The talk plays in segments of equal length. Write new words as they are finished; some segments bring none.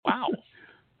Wow.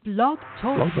 Blog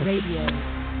Talk Radio.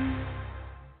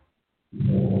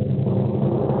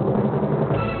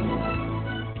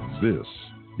 This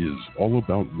is All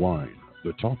About Wine,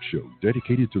 the talk show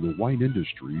dedicated to the wine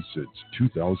industry since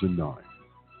 2009,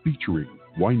 featuring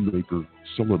winemaker,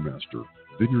 cellar master,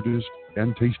 vineyardist,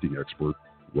 and tasting expert,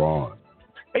 Ron.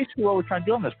 Basically, what we're trying to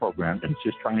do on this program is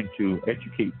just trying to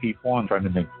educate people and trying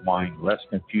to make wine less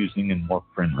confusing and more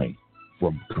friendly.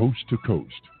 From coast to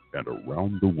coast and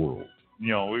around the world. You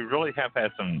know, we really have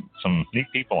had some neat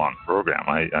people on the program.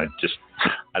 I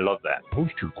love that.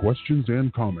 Post your questions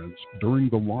and comments during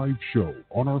the live show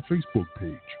on our Facebook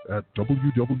page at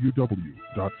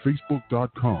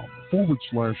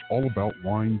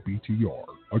www.facebook.com/allaboutwinebtr.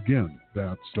 Again,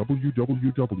 that's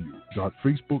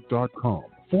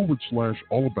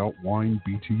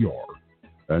www.facebook.com/allaboutwinebtr.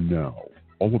 And now,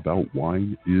 All About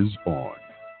Wine is on.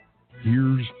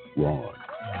 Here's Ron.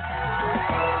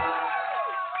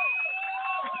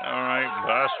 All right,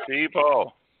 bus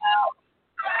people.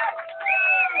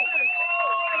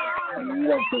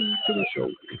 Welcome to the show.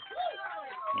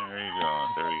 There you go.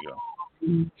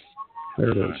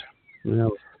 There it is.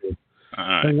 Now,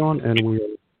 Right. hang on, and we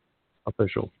are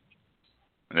official.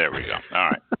 There we go.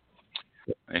 All right.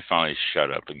 They finally shut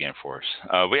up again for us.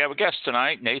 We have a guest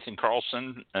tonight, Nathan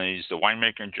Carlson. He's the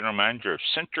winemaker and general manager of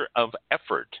Center of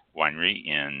Effort Winery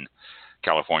in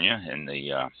California, in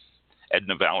the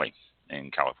Edna Valley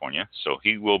in California. So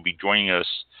he will be joining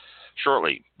us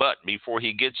shortly. But before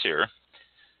he gets here,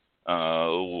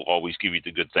 we'll always give you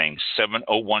the good things.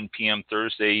 7:01 p.m.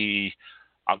 Thursday,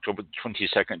 October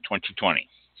 22nd, 2020.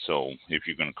 So if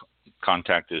you're going to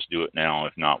contact us, do it now.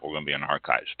 If not, we're going to be in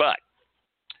archives. But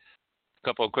a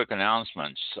couple of quick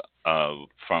announcements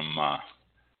from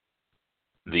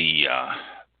the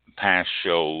past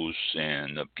shows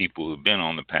and the people who've been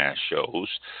on the past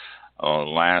shows.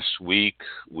 Last week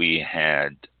we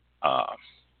had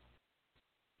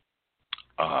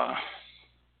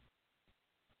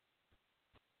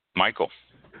Michael.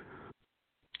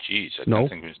 Jeez, I can't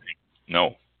think of his name.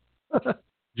 No.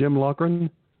 Jim Loughran?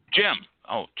 Jim.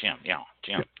 Oh, Jim. Yeah,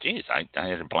 Jim. Jeez, I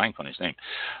had a blank on his name.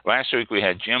 Last week we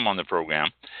had Jim on the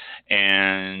program,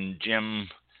 and Jim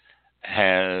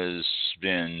has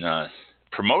been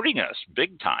promoting us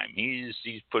big time. He's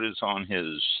put us on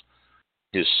his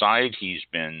site. He's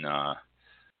been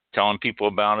telling people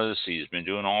about us. He's been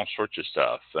doing all sorts of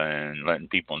stuff and letting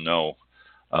people know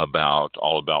about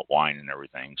all about wine and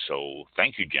everything. So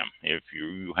thank you, Jim. If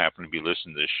you happen to be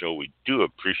listening to this show, we do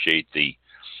appreciate the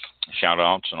shout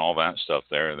outs and all that stuff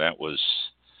there. That was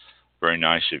very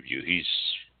nice of you. He's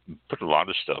put a lot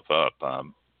of stuff up,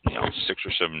 6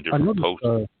 or 7 different posts.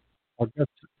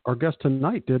 Our guest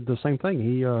tonight did the same thing.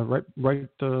 He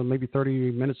maybe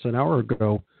 30 minutes, an hour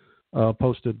ago,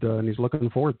 posted, and he's looking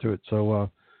forward to it.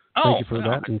 So thank you for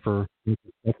that, and for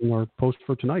making our post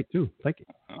for tonight too. Thank you.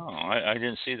 Oh, I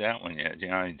didn't see that one yet.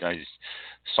 I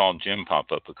saw Jim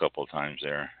pop up a couple of times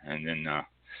there, and then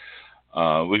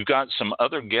we've got some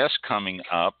other guests coming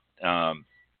up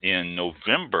in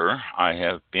November. I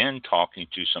have been talking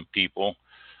to some people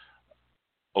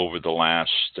over the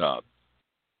last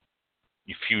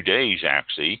few days,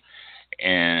 actually,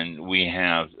 and we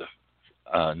have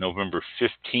November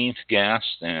 15th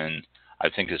guest, and I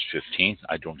think it's 15th.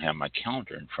 I don't have my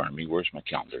calendar in front of me. Where's my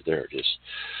calendar? There it is.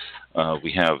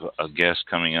 We have a guest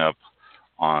coming up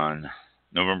on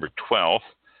November 12th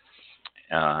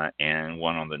and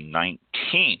one on the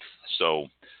 19th. So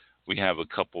we have a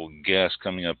couple guests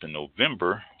coming up in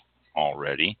November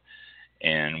already,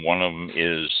 and one of them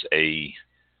is a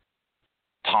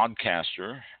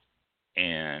podcaster,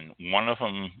 and one of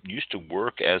them used to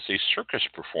work as a circus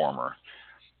performer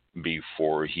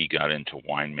before he got into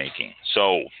winemaking.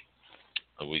 So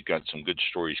we've got some good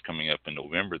stories coming up in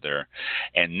November there.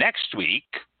 And next week,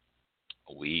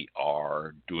 we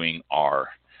are doing our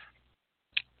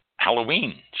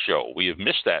Halloween show. We have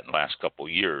missed that in the last couple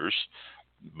of years,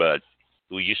 but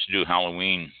we used to do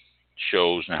Halloween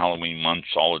shows and Halloween months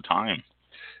all the time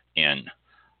in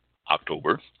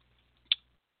October,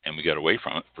 and we got away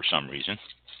from it for some reason.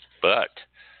 But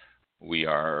we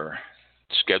are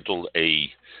scheduled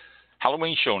a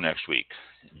Halloween show next week.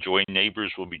 Joy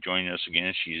Neighbors will be joining us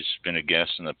again. She's been a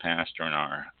guest in the past during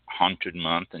our Haunted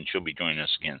Month, and she'll be joining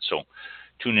us again. So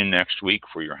tune in next week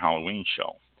for your Halloween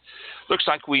show. Looks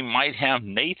like we might have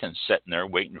Nathan sitting there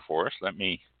waiting for us. Let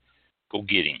me go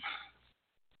get him.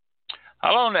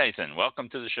 Hello, Nathan. Welcome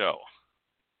to the show.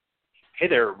 Hey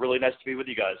there. Really nice to be with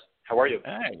you guys. How are you?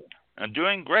 Hey, I'm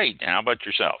doing great. How about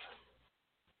yourself?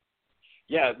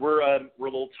 Yeah, we're a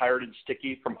little tired and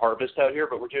sticky from harvest out here,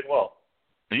 but we're doing well.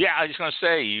 Yeah, I was going to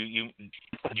say, you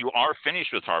you are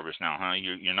finished with harvest now, huh?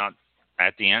 You're not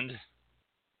at the end?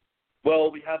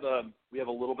 Well, we have a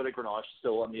little bit of Grenache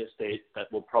still on the estate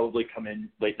that will probably come in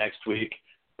late next week.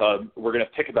 We're going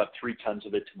to pick about 3 tons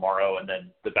of it tomorrow, and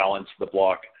then the balance of the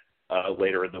block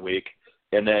later in the week.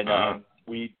 And then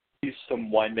we do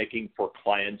some winemaking for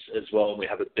clients as well, and we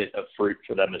have a bit of fruit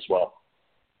for them as well.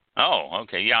 Oh,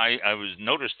 okay. Yeah, I was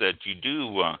noticed that you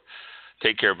do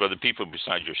take care of other people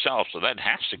besides yourself, so that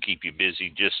has to keep you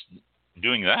busy just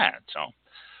doing that. So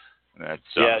that's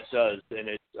yeah, it does, and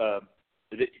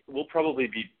it will probably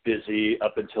be busy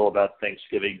up until about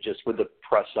Thanksgiving, just with the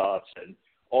press offs and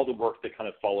all the work that kind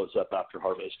of follows up after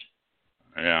harvest.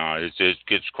 Yeah, it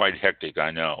gets quite hectic.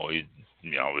 I know.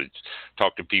 It's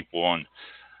talk to people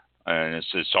and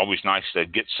it's always nice to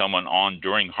get someone on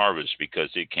during harvest because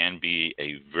it can be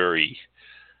a very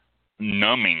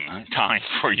numbing time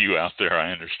for you out there.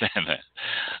 I understand that.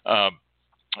 A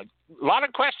lot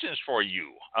of questions for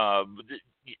you.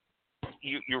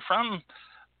 You're from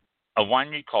a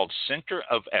winery called Center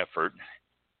of Effort.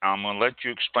 I'm going to let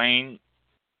you explain,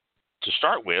 to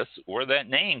start with, where that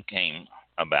name came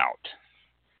about.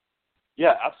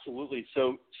 Yeah, absolutely.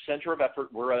 So Center of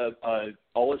Effort, we're a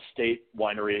all-estate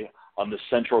winery on the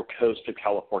central coast of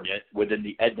California within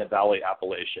the Edna Valley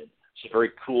appellation. It's a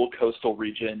very cool coastal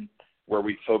region where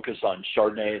we focus on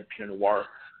Chardonnay and Pinot Noir.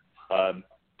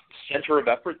 Center of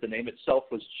Effort, the name itself,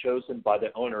 was chosen by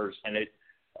the owners, and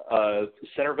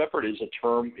Center of Effort is a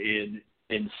term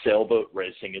in sailboat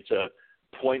racing. It's a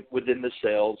point within the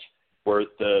sails where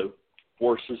the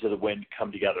forces of the wind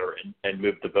come together and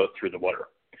move the boat through the water.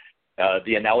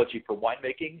 The analogy for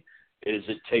winemaking is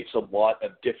it takes a lot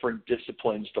of different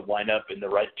disciplines to line up in the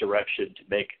right direction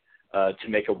to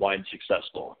make a wine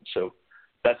successful. So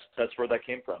that's where that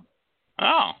came from.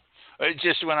 Oh,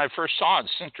 just when I first saw it,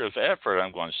 Center of Effort,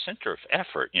 I'm going, Center of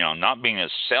Effort. Not being a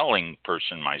selling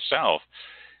person myself,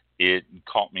 it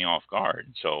caught me off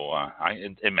guard. So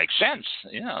it makes sense.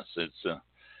 Yes,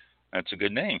 that's a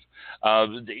good name.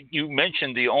 You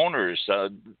mentioned the owners.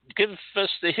 Give us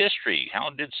the history. How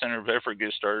did Center of Effort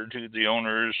get started? Who the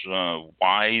owners?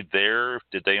 Why there?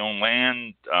 Did they own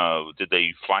land? Did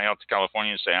they fly out to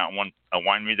California and say, I want a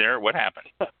winery there? What happened?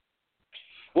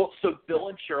 Well, so Bill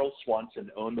and Cheryl Swanson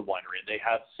own the winery, and they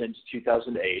have since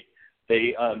 2008.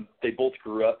 They both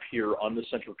grew up here on the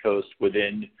Central Coast.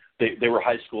 They were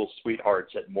high school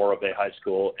sweethearts at Morro Bay High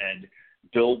School, and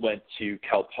Bill went to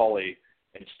Cal Poly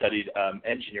and studied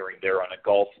engineering there on a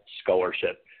golf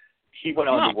scholarship. He went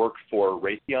on to work for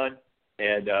Raytheon,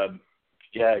 and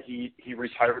he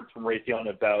retired from Raytheon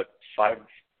about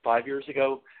five years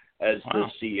ago as the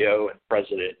CEO and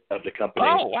president of the company.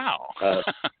 Oh, wow.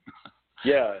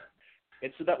 Yeah,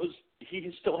 and so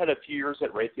he still had a few years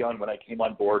at Raytheon when I came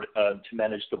on board to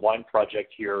manage the wine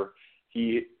project here.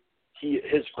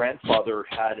 His grandfather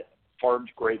had farmed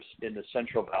grapes in the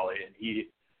Central Valley, and he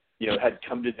had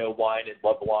come to know wine and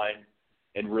love wine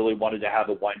and really wanted to have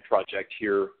a wine project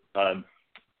here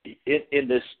in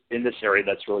this area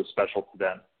that's really special to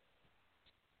them.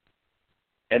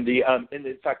 And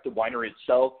in fact, the winery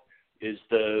itself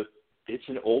it's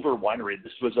an older winery.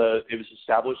 It was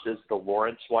established as the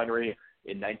Lawrence Winery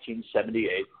in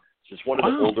 1978. So it's one of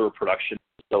the older production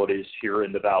facilities here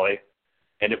in the valley,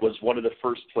 and it was one of the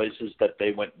first places that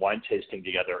they went wine tasting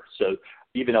together. So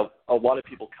even a lot of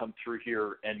people come through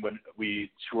here, and when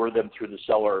we tour them through the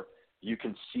cellar, you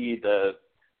can see the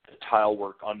tile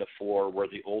work on the floor where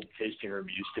the old tasting room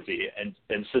used to be. And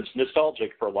so it's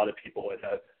nostalgic for a lot of people.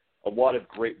 And a lot of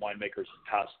great winemakers have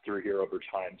passed through here over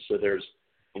time. So there's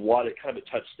a lot of kind of a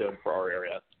touchstone for our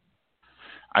area.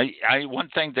 One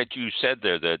thing that you said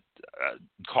there that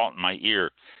caught my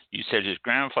ear, you said his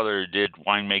grandfather did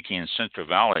winemaking in Central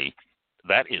Valley.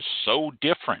 That is so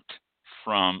different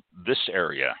from this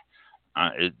area.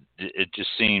 It just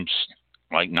seems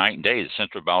like night and day. The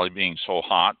Central Valley being so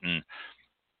hot, and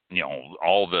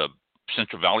all the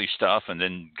Central Valley stuff, and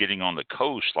then getting on the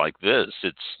coast like this,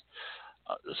 it's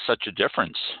such a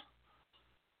difference.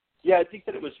 Yeah, I think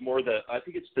that it was I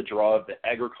think it's the draw of the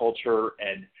agriculture,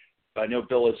 and I know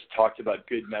Bill has talked about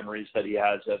good memories that he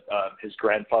has of his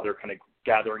grandfather kind of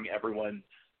gathering everyone,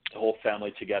 the whole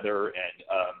family together,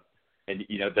 and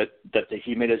that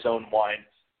he made his own wine.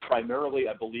 Primarily,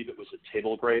 I believe it was a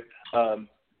table grape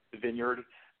vineyard,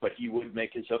 but he would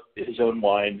make his own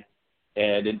wine.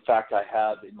 And in fact, I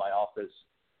have in my office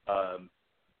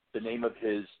the name of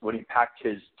when he packed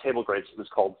his table grapes, it was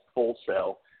called Full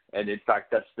Sail. And in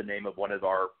fact, that's the name of one of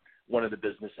the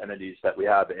business entities that we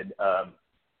have. And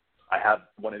I have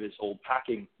one of his old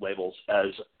packing labels as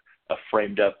a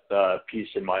framed up piece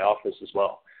in my office as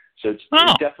well. So it's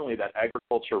definitely that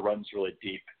agriculture runs really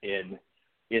deep in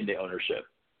in the ownership.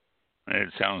 It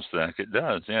sounds like it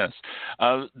does, yes.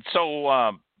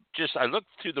 Just I looked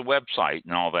through the website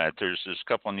and all that. There's a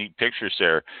couple of neat pictures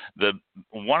there.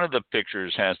 One of the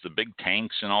pictures has the big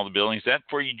tanks and all the buildings. Is that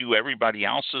where you do everybody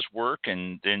else's work,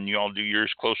 and then you all do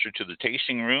yours closer to the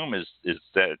tasting room? Is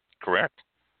that correct?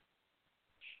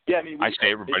 Yeah, I mean, I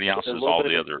say everybody else is all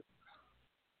the other.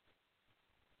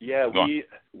 Yeah,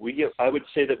 I would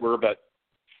say that we're about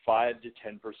 5 to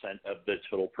 10% of the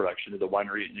total production of the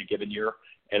winery in a given year,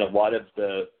 and a lot of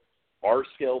our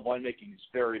scale winemaking is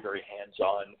very, very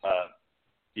hands-on.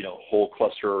 Whole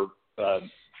cluster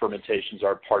fermentations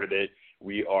are part of it.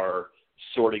 We are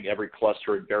sorting every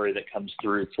cluster and berry that comes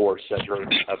through for center of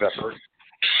effort.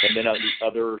 And then on the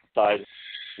other side,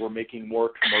 we're making more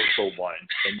commercial wines,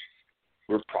 and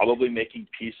we're probably making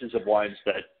pieces of wines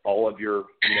that all of your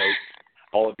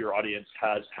audience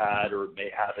has had or may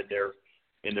have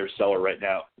in their cellar right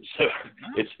now. So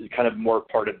it's kind of more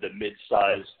part of the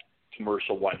mid-sized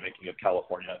commercial winemaking of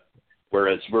California,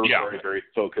 whereas we're very, very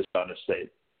focused on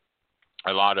estate.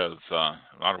 A lot of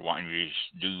wineries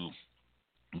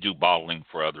do bottling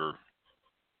for other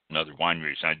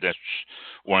wineries. That's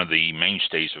one of the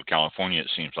mainstays of California, it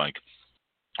seems like.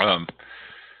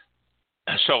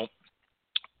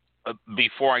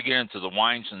 Before I get into the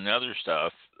wines and the other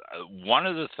stuff, one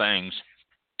of the things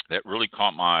that really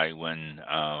caught my eye when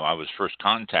I was first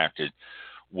contacted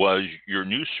was your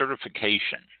new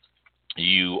certification.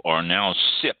 You are now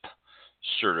SIP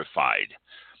certified.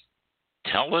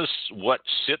 Tell us what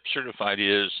SIP certified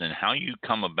is and how you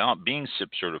come about being SIP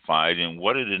certified and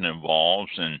what it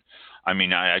involves. And I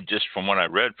mean, I just from what I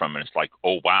read from it, it's like,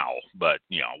 oh wow. But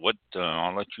what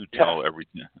I'll let you tell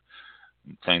everything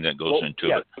that goes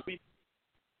into it. I'd be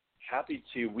happy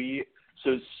to.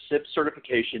 So SIP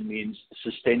certification means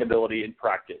sustainability in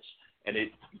practice, and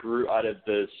it grew out of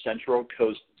the Central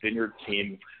Coast Vineyard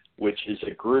Team, which is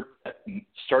a group that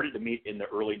started to meet in the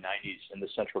early 90s in the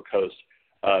Central Coast.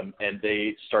 And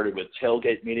they started with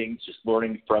tailgate meetings, just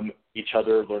learning from each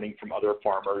other, learning from other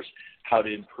farmers, how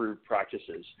to improve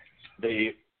practices.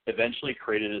 They eventually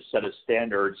created a set of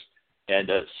standards and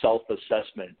a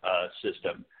self-assessment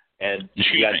system. And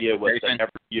the idea was that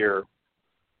every year...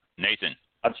 Nathan.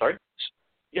 I'm sorry?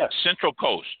 Yes. Central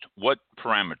Coast, what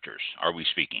parameters are we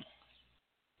speaking?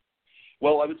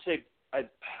 Well, I would say,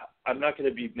 I'm not going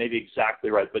to be maybe exactly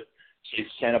right, but say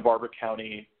Santa Barbara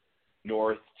County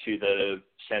north to the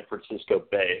San Francisco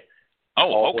Bay.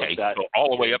 Oh, okay. So all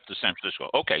the way up to San Francisco.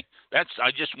 Okay.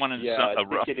 I just wanted a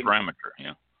rough parameter.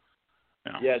 Yeah,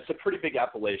 it's a pretty big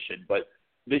appellation, but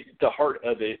the heart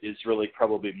of it is really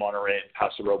probably Monterey and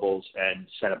Paso Robles and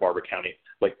Santa Barbara County.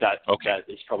 Like that, that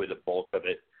is probably the bulk of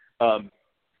it.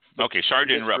 Okay, sorry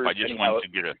to interrupt. I just wanted to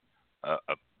get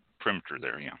a perimeter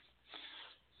there,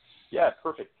 Yeah,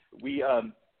 perfect. We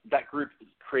that group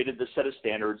created the set of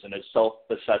standards and a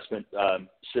self-assessment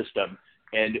system,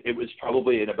 and it was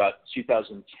probably in about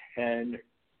 2010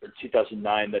 or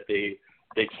 2009 that they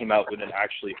came out with an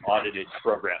actually audited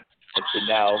program. And so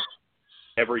now,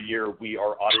 every year we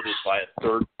are audited by a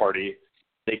third party.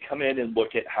 They come in and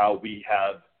look at how we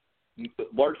have,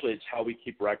 largely it's how we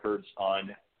keep records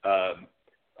on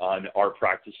our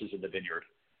practices in the vineyard.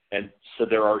 And so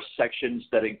there are sections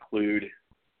that include,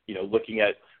 looking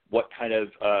at what kind of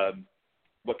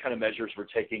measures we're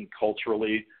taking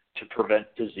culturally to prevent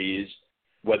disease,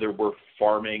 whether we're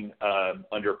farming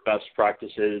under best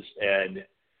practices, and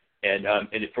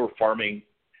if we're farming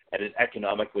at an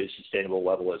economically sustainable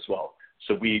level as well.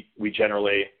 So we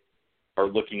generally are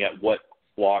looking at what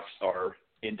blocks are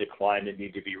in decline and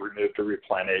need to be removed or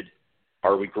replanted.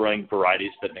 Are we growing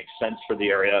varieties that make sense for the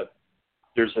area?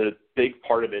 There's a big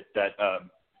part of it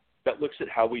that looks at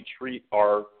how we treat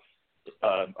our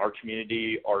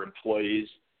community, our employees,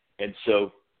 and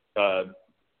so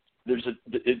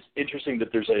it's interesting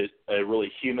that there's a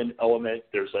really human element,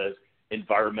 there's an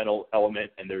environmental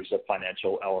element, and there's a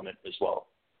financial element as well.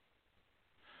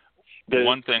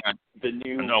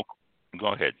 No,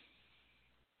 go ahead.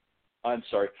 I'm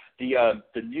sorry.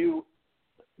 The new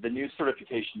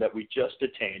certification that we just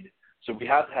attained. So we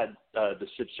have had the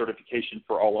SIP certification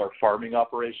for all our farming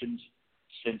operations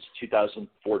since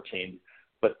 2014,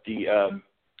 but the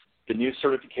new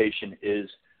certification is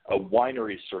a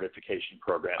winery certification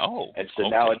program.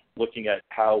 Now it's looking at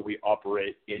how we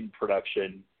operate in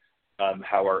production,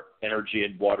 how our energy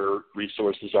and water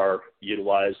resources are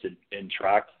utilized and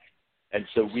tracked. And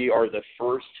so we are the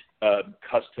first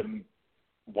custom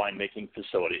winemaking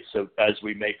facility. So as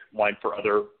we make wine for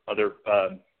other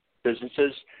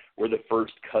businesses, we're the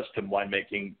first custom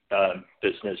winemaking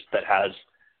business that has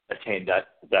attained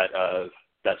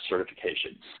that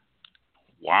certification.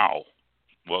 Wow.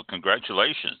 Well,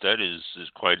 congratulations. That is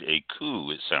quite a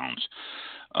coup, it sounds.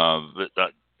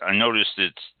 But I noticed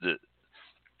it's the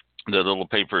little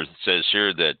paper says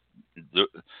here that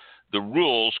the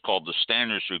rules called the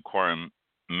standards require a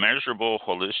measurable,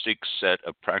 holistic set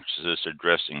of practices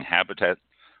addressing habitat,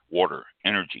 water,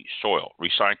 energy, soil,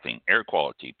 recycling, air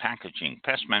quality, packaging,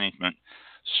 pest management,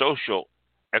 social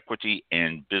equity,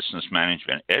 and business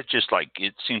management. It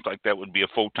seems like that would be a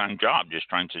full-time job, just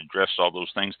trying to address all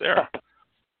those things there.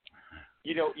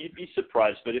 You'd be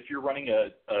surprised, but if you're running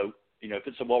if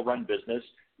it's a well-run business,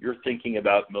 you're thinking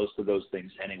about most of those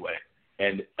things anyway.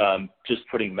 And just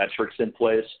putting metrics in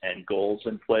place and goals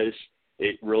in place,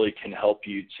 it really can help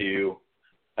you to.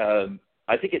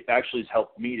 I think it actually has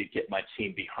helped me to get my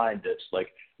team behind this.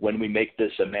 Like when we make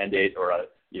this a mandate or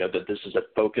that this is a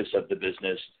focus of the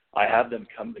business, I have them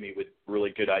come to me with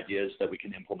really good ideas that we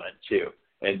can implement too,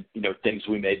 and things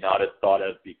we may not have thought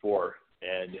of before,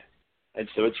 and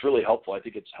so it's really helpful. I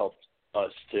think it's helped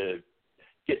us to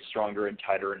get stronger and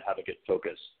tighter and have a good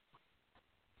focus.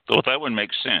 So that would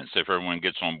make sense. If everyone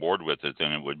gets on board with it,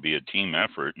 then it would be a team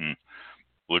effort and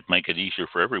would make it easier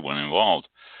for everyone involved.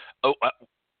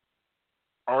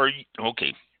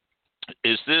 Okay?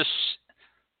 Is this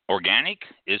organic?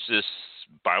 Is this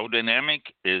biodynamic?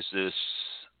 Is this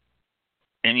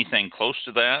anything close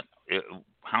to that?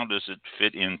 How does it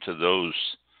fit into those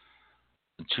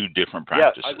two different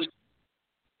practices? Yeah,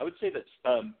 I would say that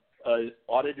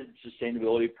audited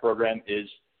sustainability program is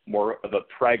more of a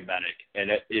pragmatic, and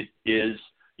it is.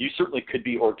 You certainly could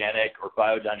be organic or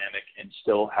biodynamic and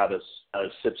still have a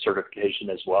SIP certification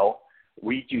as well.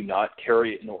 We do not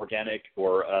carry an organic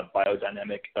or a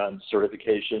biodynamic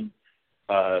certification.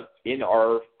 In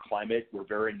our climate, we're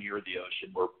very near the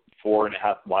ocean. We're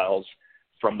 4.5 miles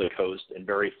from the coast and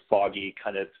very foggy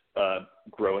kind of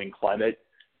growing climate.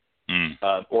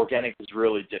 Organic is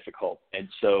really difficult. And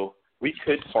so we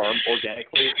could farm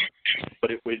organically,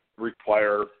 but it would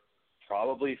require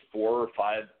probably 4 or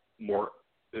 5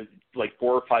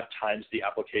 times the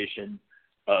application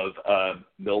of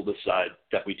mildewcide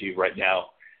that we do right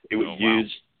now. It would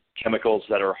use chemicals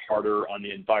that are harder on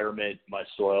the environment, my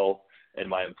soil, and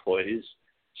my employees.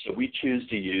 So we choose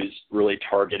to use really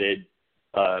targeted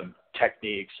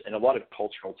techniques and a lot of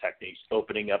cultural techniques,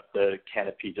 opening up the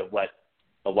canopy to let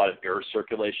a lot of air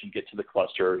circulation get to the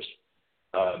clusters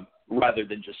rather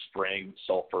than just spraying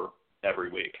sulfur every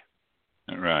week.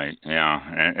 Right, yeah.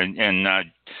 And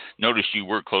notice you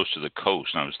were close to the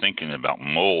coast, and I was thinking about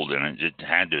mold, and it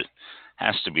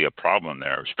has to be a problem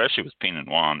there, especially with Pinot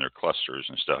Noir and their clusters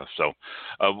and stuff. So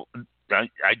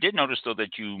I did notice, though,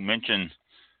 that you mentioned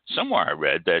somewhere I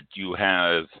read that you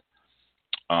have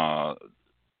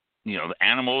the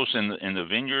animals in the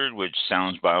vineyard, which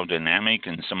sounds biodynamic,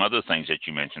 and some other things that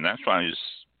you mentioned. That's why I was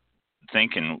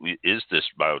thinking, is this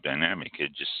biodynamic?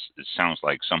 It sounds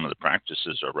like some of the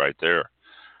practices are right there.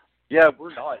 Yeah,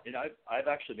 we're not. And I've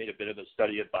actually made a bit of a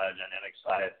study of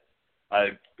biodynamics.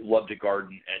 I love to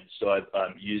garden, and so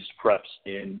I've used preps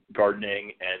in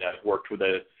gardening, and I've worked with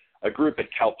a group at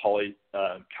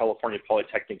California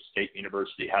Polytechnic State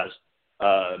University has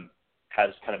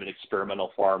kind of an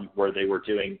experimental farm where they were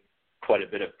doing quite a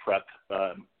bit of prep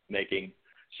making.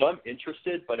 So I'm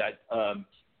interested, but I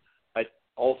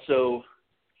also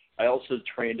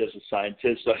trained as a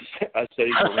scientist. So I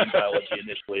studied marine biology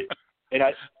initially, and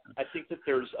I think that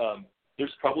there's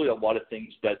probably a lot of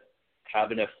things that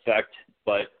have an effect,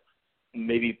 but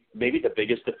maybe the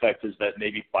biggest effect is that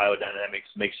maybe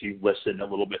biodynamics makes you listen a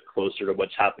little bit closer to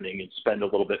what's happening and spend a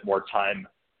little bit more time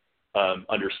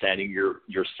understanding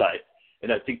your site.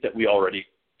 And I think that we already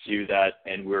do that,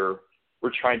 and we're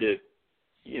trying to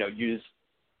use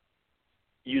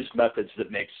methods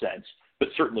that make sense. But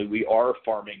certainly we are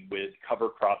farming with cover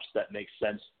crops that make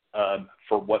sense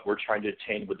for what we're trying to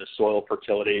attain with the soil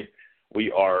fertility.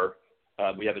 We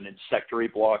have an insectary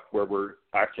block where we're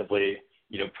actively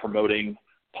promoting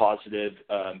positive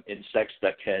insects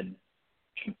that can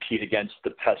compete against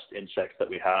the pest insects that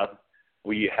we have.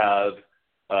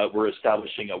 We're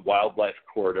establishing a wildlife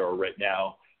corridor right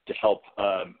now to help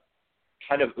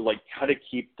kind of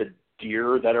keep the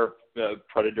deer that are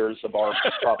predators of our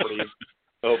property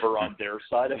over on their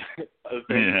side of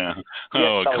things. Yeah.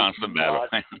 Oh, a constant battle.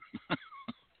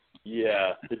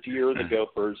 Yeah, the deer, the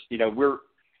gophers. We're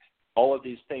all of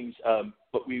these things.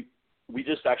 But we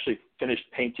just actually finished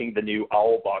painting the new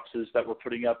owl boxes that we're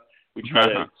putting up. We try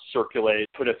to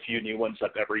put a few new ones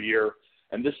up every year.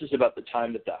 And this is about the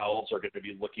time that the owls are going to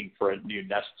be looking for a new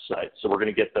nest site. So we're going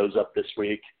to get those up this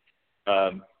week.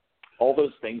 All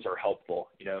those things are helpful,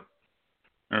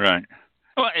 Right.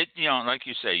 Well, like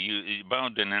you say,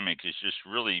 biodynamic is just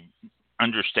really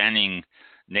understanding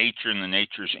nature and the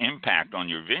nature's impact on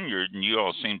your vineyard, and you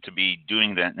all seem to be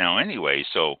doing that now anyway.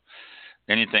 So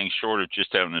anything short of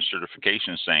just having a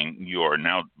certification saying you are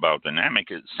now biodynamic,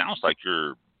 it sounds like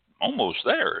you're almost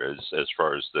there as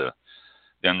far as the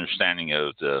understanding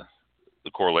of the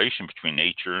correlation between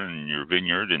nature and your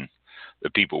vineyard and the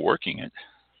people working it.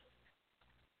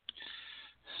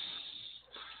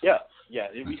 Yeah.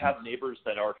 We have neighbors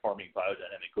that are farming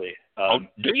biodynamically.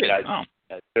 Do you?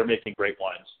 They're making great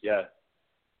wines. Yeah.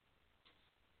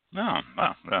 No,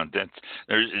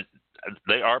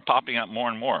 they are popping up more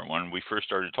and more. When we first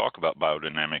started to talk about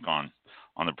biodynamic on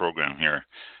the program here,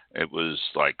 it was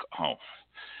like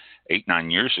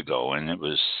 8-9 years ago, and it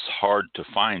was hard to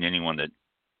find anyone that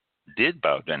did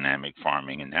biodynamic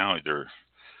farming, and now they're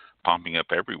popping up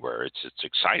everywhere. It's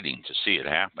exciting to see it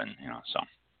happen, So,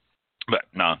 but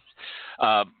no,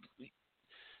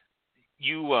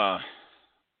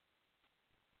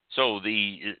 so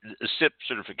the SIP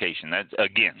certification. That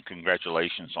again,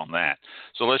 congratulations on that.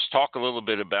 So let's talk a little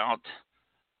bit about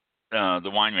the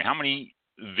winery. How many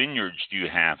vineyards do you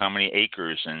have? How many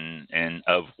acres, and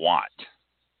of what?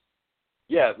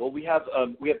 Yeah, well, we have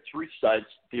 3 sites.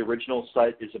 The original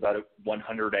site is about a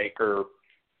 100-acre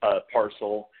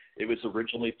parcel. It was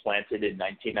originally planted in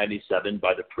 1997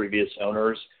 by the previous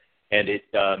owners, and it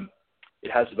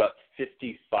has about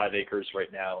 55 acres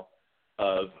right now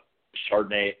of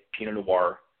Chardonnay, Pinot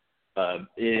Noir,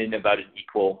 in about an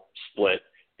equal split.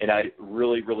 And I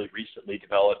really, really recently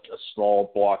developed a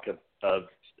small block of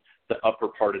the upper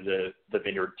part of the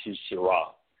vineyard to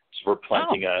Syrah. So we're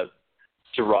planting a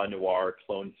Syrah Noir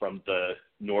clone from the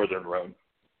Northern Rhone.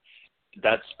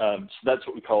 That's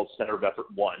what we call Center of Effort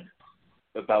 1.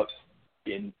 About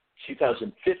in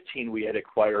 2015, we had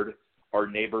acquired our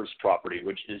neighbor's property,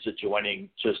 which is adjoining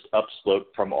just upslope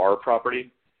from our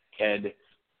property. And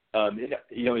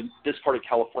in this part of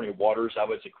California, water is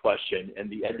always a question. And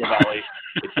the Edna Valley,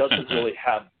 it doesn't really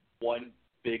have one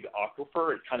big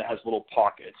aquifer. It kind of has little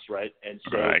pockets, right? And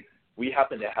so we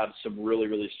happen to have some really,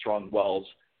 really strong wells,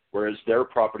 whereas their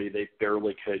property, they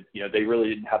barely could, they really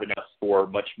didn't have enough for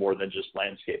much more than just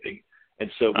landscaping.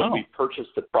 And so when we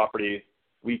purchased the property,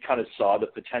 we kind of saw the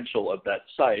potential of that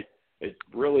site. It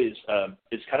really is,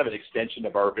 it's kind of an extension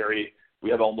of we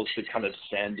have almost a kind of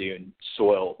sand dune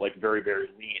soil, like very, very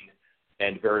lean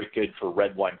and very good for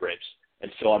red wine grapes.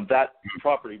 And so on that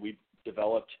property, we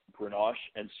developed Grenache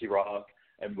and Syrah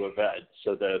and Mourvedre,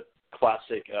 so the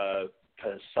classic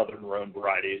kind of Southern Rhone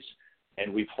varieties.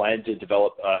 And we plan to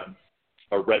develop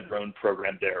a red Rhone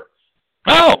program there.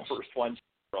 The first one's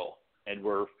and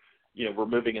we're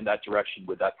moving in that direction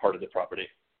with that part of the property.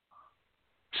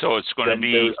 So it's going to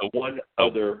be one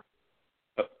other.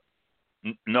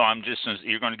 No,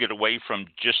 you're going to get away from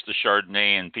just the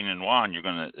Chardonnay and Pinot Noir, and you're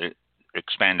going to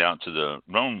expand out to the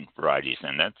Rhone varieties.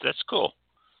 And that's cool.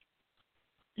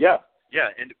 Yeah,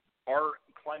 and our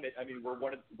climate. I mean,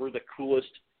 we're the coolest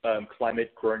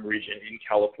climate growing region in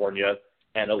California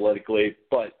analytically,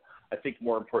 but I think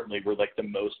more importantly, we're like the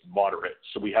most moderate.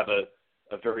 So we have a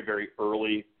very, very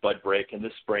early bud break in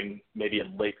the spring, maybe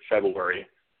in late February,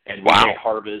 and we may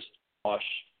harvest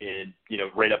in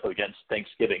right up against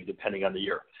Thanksgiving, depending on the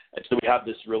year. And so we have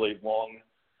this really long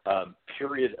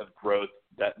period of growth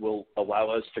that will allow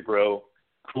us to grow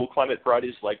cool climate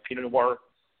varieties like Pinot Noir,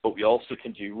 but we also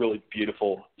can do really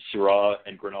beautiful Syrah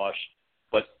and Grenache,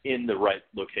 but in the right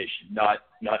location. Not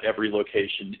every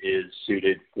location is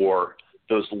suited for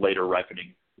those later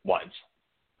ripening wines.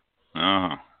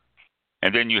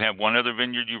 And then you have one other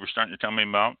vineyard you were starting to tell me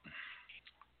about?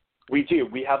 We do.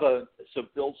 We have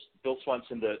Bill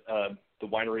Swanson, the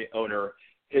winery owner,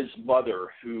 his mother,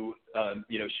 who,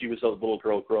 she was a little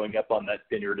girl growing up on that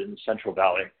vineyard in the Central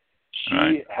Valley.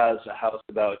 She has a house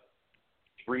about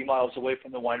 3 miles away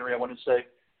from the winery, I want to say.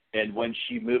 And when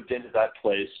she moved into that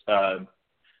place,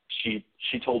 she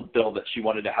told Bill that she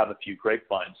wanted to have a few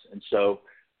grapevines. And so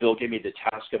Bill gave me the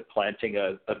task of planting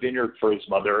a vineyard for his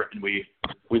mother. And we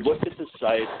looked at the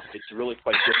site. It's really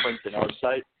quite different than our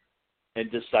site, and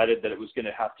decided that it was going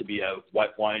to have to be a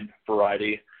white wine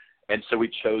variety. And so we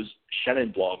chose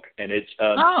Chenin Blanc. And it's,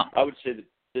 I would say that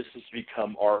this has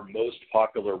become our most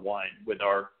popular wine with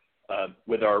our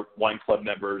wine club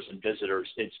members and visitors.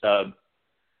 It's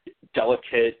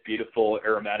delicate, beautiful,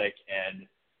 aromatic, and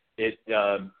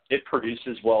it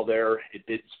produces well there.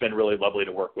 It's been really lovely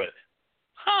to work with.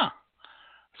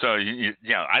 So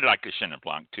I like the Chenin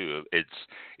Blanc too.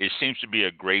 It seems to be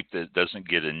a grape that doesn't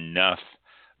get enough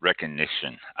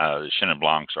recognition. The Chenin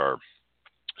Blancs are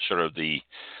sort of the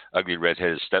ugly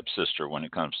redheaded stepsister when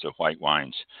it comes to white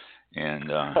wines,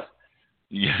 and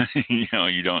you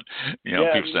don't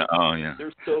people say,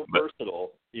 they're so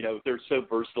versatile. they're so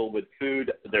versatile with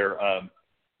food. They're,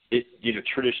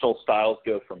 traditional styles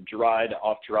go from dry to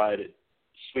off dry to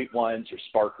sweet wines or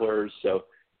sparklers. So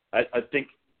I think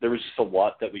there was just a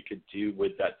lot that we could do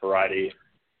with that variety,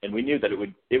 and we knew that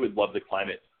it would love the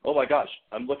climate. Oh my gosh,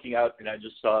 I'm looking out and I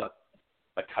just saw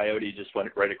a coyote just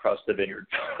went right across the vineyard.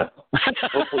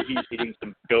 Hopefully he's eating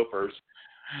some gophers.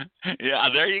 Yeah,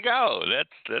 there you go.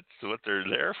 That's what they're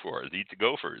there for. Eat the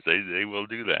gophers. They will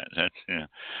do that. That's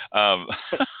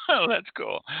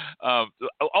cool. Wow.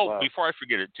 Before I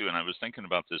forget it too, and I was thinking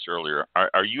about this earlier.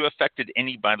 Are you affected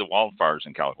any by the wildfires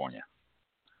in California?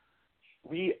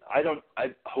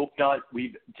 I hope not.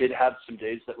 We did have some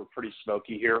days that were pretty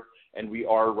smoky here, and we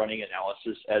are running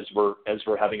analysis as we're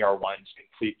having our wines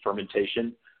complete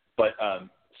fermentation. But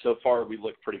so far we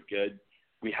look pretty good.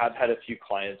 We have had a few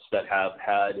clients that have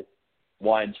had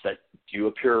wines that do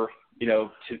appear, to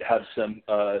have some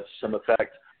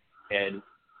effect, and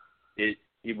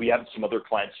we have some other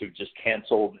clients who just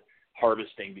canceled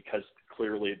harvesting because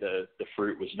clearly the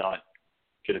fruit was not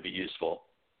going to be useful.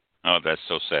 Oh, that's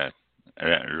so sad.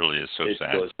 It really is so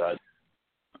sad. It's so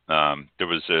sad. There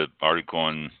was an article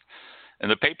in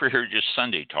the paper here just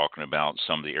Sunday talking about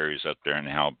some of the areas up there and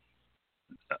how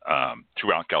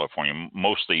throughout California,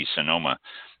 mostly Sonoma,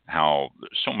 how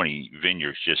so many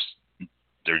vineyards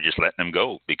they're just letting them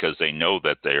go because they know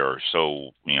that they are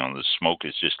so, the smoke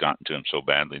has just gotten to them so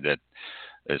badly that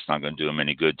it's not going to do them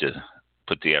any good to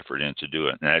put the effort in to do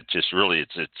it. And that just really,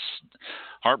 it's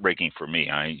heartbreaking for me.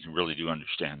 I really do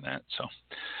understand that. So,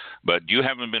 but you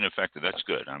haven't been affected. That's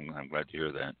good. I'm glad to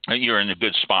hear that. You're in a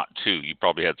good spot too. You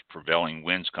probably had the prevailing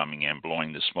winds coming in,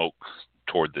 blowing the smoke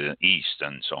toward the east,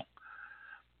 and so.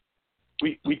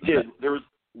 We did.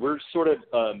 We're sort of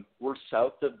we're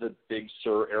south of the Big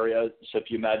Sur area. So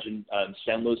if you imagine,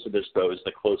 San Luis Obispo is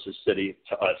the closest city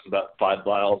to us, about 5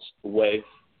 miles away,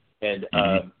 and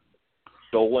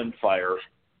Dolan Fire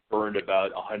burned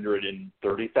about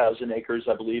 130,000 acres,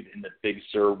 I believe, in the Big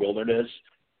Sur wilderness,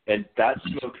 and that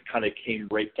smoke kind of came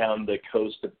right down the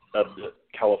coast of the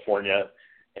California,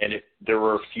 and there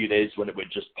were a few days when it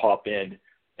would just pop in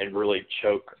and really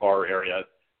choke our area.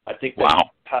 I think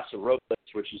that Paso Robles,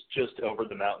 which is just over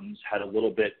the mountains, had a little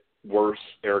bit worse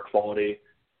air quality.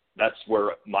 That's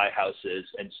where my house is,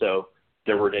 and so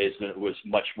there were days that it was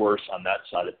much worse on that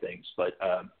side of things. But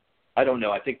I don't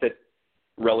know. I think that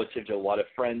relative to a lot of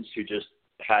friends who just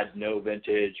had no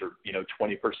vintage or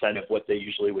 20% of what they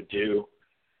usually would do,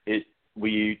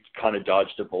 we kind of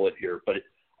dodged a bullet here. But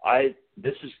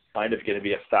this is kind of going to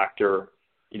be a factor,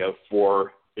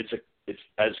 for it's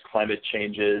as climate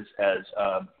changes, as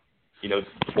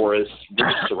forests,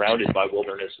 we're surrounded by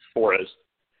wilderness forest.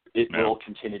 It will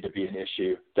continue to be an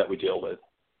issue that we deal with.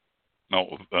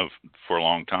 For a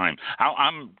long time.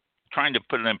 I'm trying to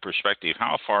put it in perspective.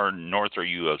 How far north are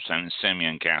you of San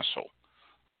Simeon Castle?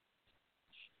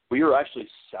 We are actually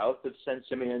south of San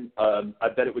Simeon. I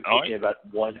bet it would take me about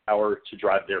 1 hour to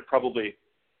drive there, probably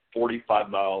 45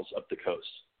 miles up the coast.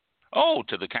 Oh,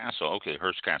 to the castle. Okay,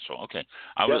 Hearst Castle. Okay.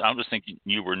 I was thinking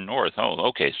you were north. Oh,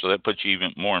 okay. So that puts you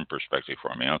even more in perspective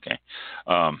for me. Okay.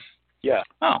 Yeah.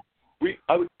 Oh.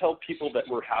 I would tell people that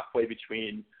we're halfway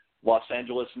between Los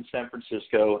Angeles and San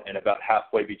Francisco and about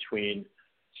halfway between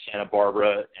Santa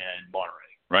Barbara and Monterey.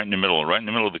 Right in the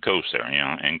middle of the coast there,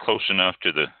 and close enough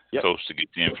to the coast to get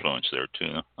the influence there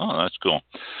too. Oh, that's cool.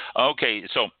 Okay,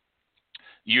 so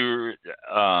you're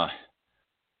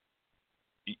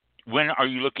when are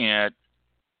you looking at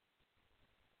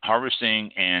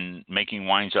harvesting and making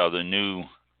wines out of the new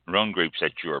Rhone grapes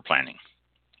that you are planting?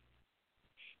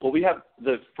 Well, we have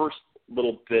the first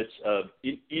little bits of,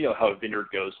 you know how a vineyard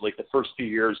goes, like the first few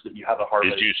years that you have a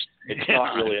harvest, it's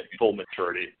not really at full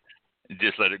maturity.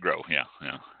 Just let it grow, yeah.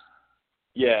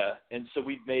 Yeah, and so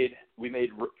we made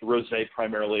rosé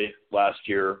primarily last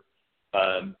year.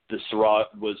 The Syrah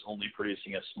was only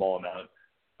producing a small amount.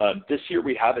 This year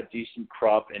we have a decent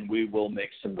crop, and we will make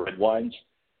some red wines,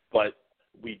 but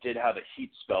we did have a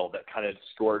heat spell that kind of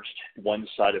scorched one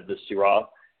side of the Syrah,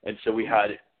 and so we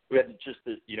had just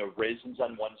the raisins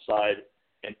on one side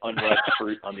and unripe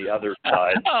fruit on the other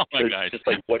side. Oh my gosh! Just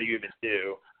like, what do you even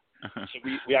do? So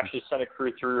we actually sent a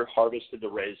crew through, harvested the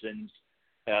raisins.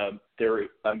 I'm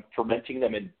fermenting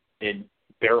them in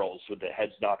barrels with the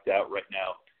heads knocked out right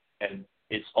now, and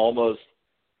it's almost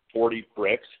 40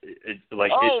 bricks.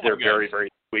 They're very,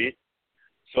 very sweet.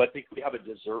 So I think we have a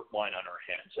dessert wine on our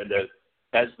hands, and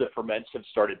as the ferments have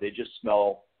started, they just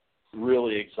smell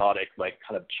really exotic, like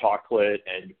kind of chocolate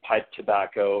and pipe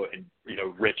tobacco and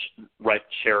rich ripe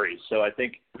cherries. So I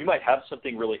think we might have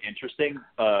something really interesting.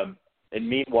 And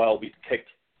meanwhile, we've picked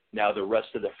now the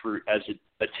rest of the fruit as it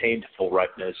attained full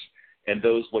ripeness, and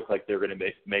those look like they're going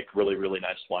to make really, really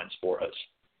nice wines for us.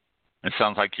 It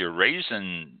sounds like your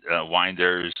raisin wine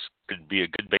there could be a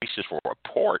good basis for a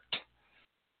port.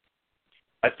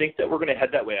 I think that we're going to head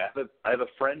that way. I have a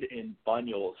friend in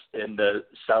Banyuls in the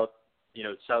south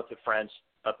of France,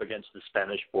 up against the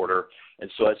Spanish border,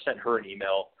 and so I sent her an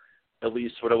email.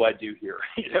 Elise, what do I do here?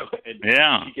 And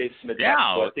she gave some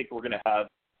advice. So I think we're going to have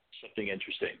something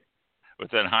interesting.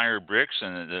 With that higher bricks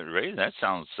and the raisin, that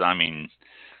sounds. I mean,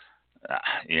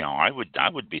 I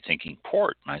would be thinking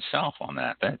port myself on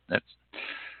that. That's.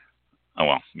 Oh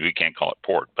well, we can't call it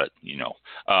port, but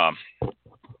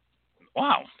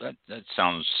wow, that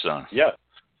sounds.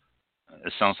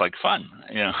 It sounds like fun.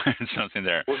 Something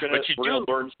there. We're gonna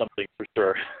learn something for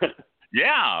sure.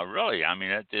 Yeah, really. I mean,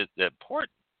 that port,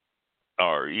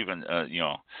 or even a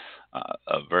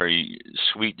very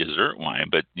sweet dessert wine,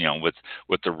 but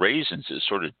with the raisins, it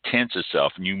sort of tints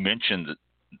itself. And you mentioned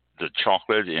the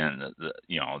chocolate and the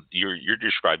you're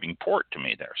describing port to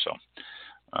me there.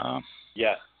 So,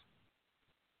 yeah.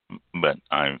 But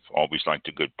I've always liked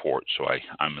a good port, so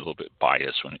I'm a little bit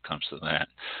biased when it comes to that.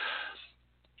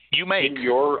 You make in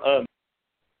your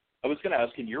I was going to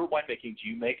ask, in your winemaking,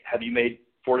 have you made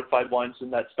fortified wines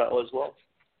in that style as well?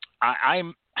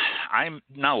 I'm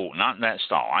no, not in that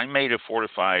style. I made a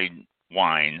fortified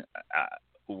wine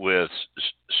with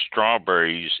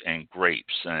strawberries and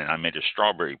grapes, and I made a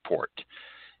strawberry port.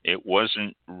 It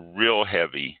wasn't real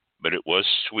heavy, but it was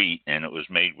sweet, and it was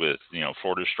made with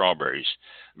Florida strawberries.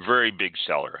 Very big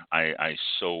seller. I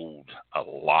sold a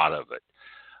lot of it,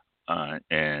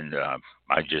 and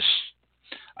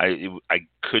I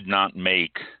could not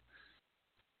make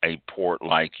a port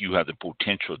like you have the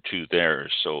potential to there,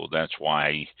 so that's why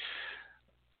I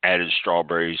added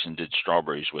strawberries and did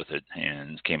strawberries with it,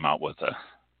 and came out with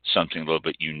something a little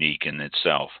bit unique in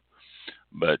itself.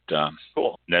 But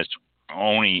cool. That's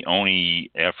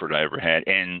only effort I ever had,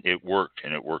 and it worked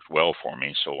well for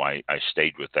me, so I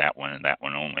stayed with that one and that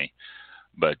one only.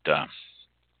 But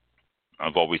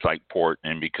I've always liked port,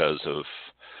 and because of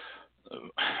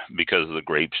the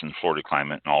grapes and Florida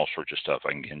climate and all sorts of stuff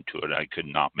I can get into it, I could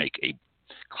not make a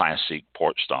classic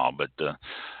port style, but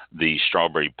the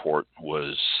strawberry port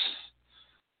was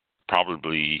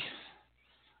probably,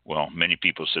 many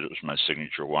people said it was my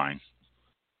signature wine.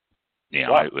 Yeah,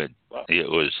 wow. It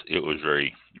was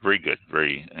very, very good.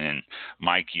 And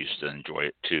Mike used to enjoy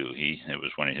it too. It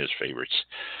was one of his favorites,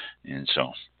 and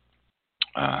so.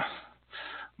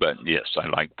 But yes, I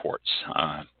like ports.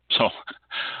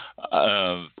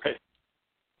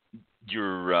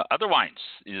 Your other wines,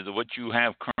 what you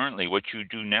have currently, what you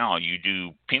do now, you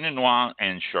do Pinot Noir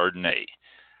and Chardonnay.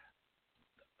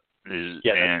 That's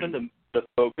been the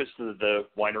focus of the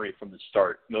winery from the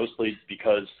start, mostly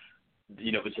because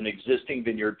it was an existing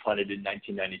vineyard planted in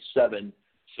 1997,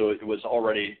 so it was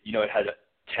already, it had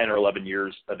 10 or 11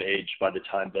 years of age by the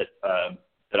time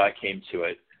that I came to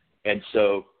it. And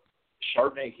so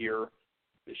Chardonnay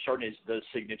is the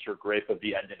signature grape of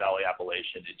the Edna Valley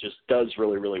appellation. It just does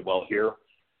really, really well here.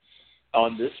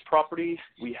 On this property,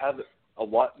 we have a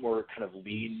lot more kind of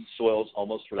lean soils,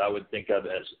 almost what I would think of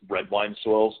as red wine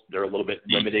soils. They're a little bit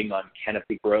limiting on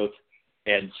canopy growth.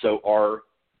 And so our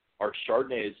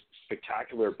Chardonnay is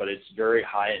spectacular, but it's very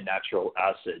high in natural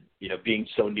acid. Being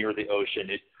so near the ocean,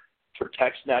 it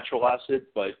protects natural acid,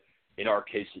 but in our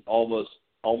case, it almost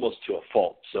to a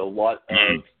fault. So a lot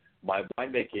of my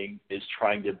winemaking is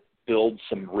trying to build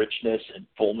some richness and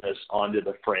fullness onto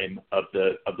the frame of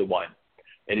the wine.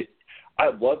 And I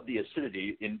love the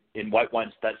acidity in white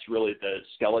wines. That's really the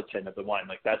skeleton of the wine.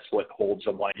 Like, that's what holds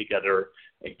a wine together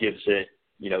and gives it,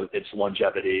 its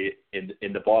longevity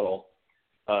in the bottle.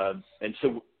 And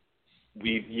so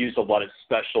we've used a lot of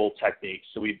special techniques.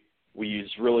 So we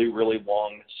use really, really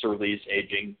long Surlees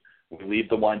aging. We leave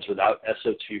the wines without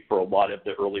SO2 for a lot of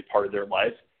the early part of their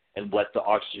life and let the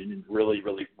oxygen really,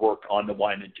 really work on the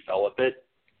wine and develop it.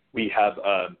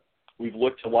 We've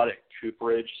looked a lot at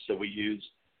cooperage. So we use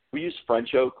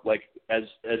French oak like as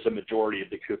a majority of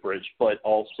the cooperage, but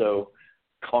also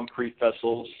concrete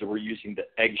vessels. So we're using the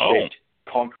egg-shaped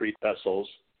concrete vessels,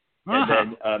 and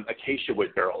then acacia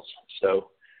wood barrels. So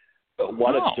a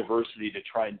lot of diversity to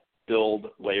try and build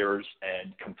layers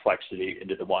and complexity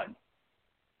into the wine.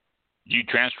 Do you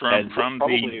transfer them from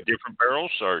the different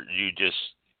barrels, or do you just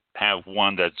have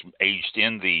one that's aged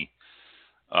in the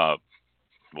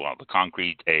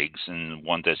concrete eggs, and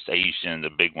one that's aged in the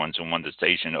big ones, and one that's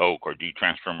aged in oak, or do you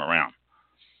transfer them around?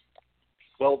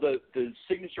 Well, the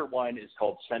signature wine is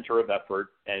called Center of Effort,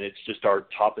 and it's just our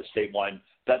top estate wine.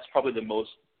 That's probably the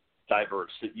most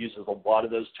diverse. It uses a lot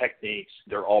of those techniques.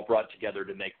 They're all brought together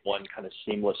to make one kind of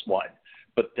seamless wine.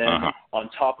 But then on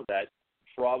top of that,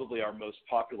 probably our most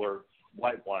popular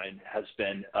white wine has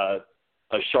been a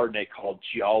Chardonnay called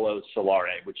Giallo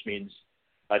Solare, which means,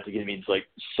 I think it means like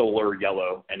solar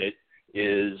yellow, and it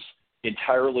is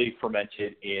entirely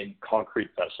fermented in concrete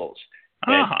vessels.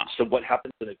 And so what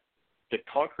happens in the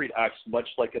concrete acts much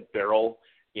like a barrel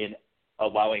in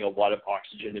allowing a lot of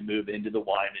oxygen to move into the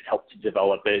wine and help to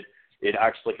develop it. It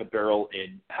acts like a barrel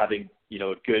in having,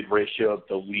 a good ratio of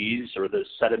the lees or the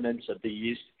sediments of the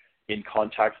yeast in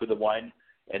contact with the wine,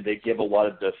 and they give a lot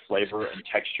of the flavor and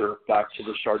texture back to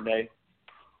the Chardonnay.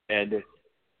 And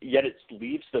yet it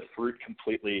leaves the fruit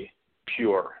completely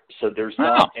pure. So there's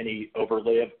not any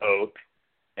overlay of oak,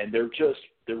 and they're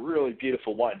really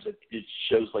beautiful wines. It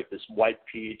shows like this white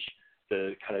peach,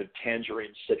 the kind of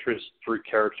tangerine citrus fruit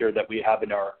character that we have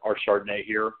in our Chardonnay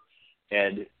here.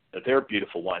 And they're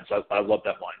beautiful wines. I love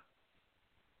that wine.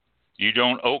 You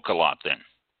don't oak a lot then?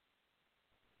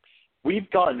 We've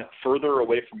gone further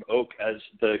away from oak as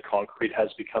the concrete has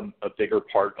become a bigger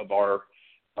part of our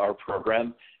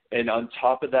program. And on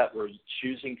top of that, we're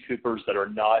choosing coopers that are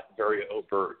not very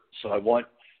overt. So I want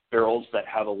barrels that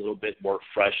have a little bit more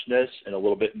freshness and a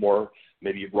little bit more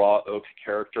maybe raw oak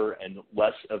character and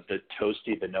less of the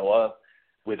toasty vanilla.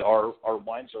 With our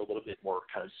wines are a little bit more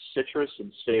kind of citrus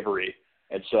and savory.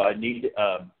 And so I need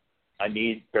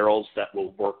barrels that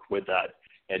will work with that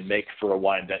and make for a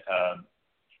wine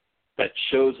that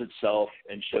shows itself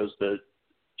and shows the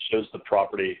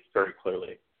property very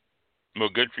clearly. Well,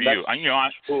 good for you.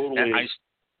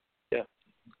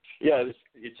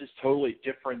 It's just totally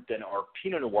different than our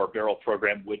Pinot Noir barrel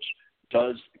program, which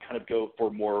does kind of go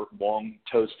for more long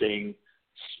toasting,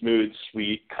 smooth,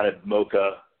 sweet kind of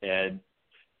mocha and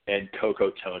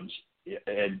cocoa tones,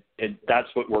 and that's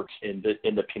what works in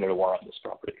the Pinot Noir on this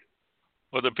property.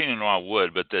 Well, the Pinot Noir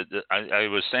would, but I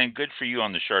was saying good for you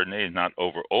on the Chardonnay, not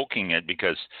over oaking it,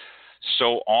 because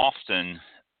so often,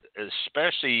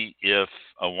 especially if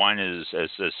a wine is as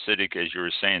acidic as you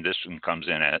were saying this one comes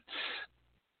in at,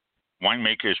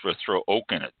 winemakers will throw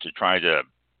oak in it to try to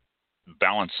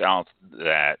balance out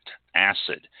that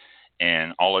acid.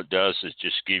 And all it does is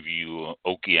just give you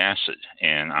oaky acid.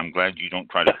 And I'm glad you don't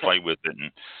try to play with it.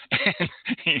 And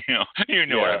you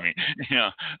know what I mean.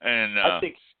 And I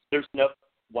think there's enough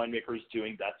winemakers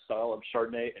doing that style of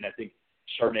Chardonnay, and I think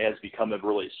Chardonnay has become a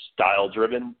really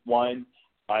style-driven wine.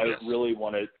 I really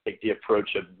want to take the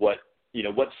approach of what's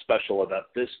special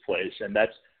about this place, and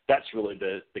that's really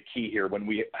the key here. When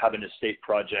we have an estate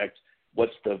project,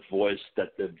 what's the voice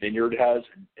that the vineyard has,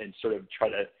 and sort of try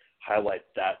to highlight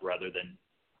that rather than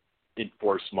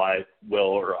enforce my will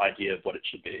or idea of what it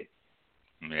should be.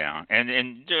 Yeah,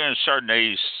 and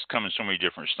Chardonnays come in so many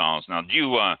different styles. Now,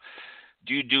 do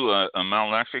you do a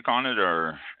malolactic on it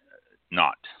or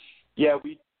not? Yeah,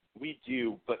 we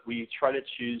do, but we try to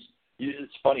choose.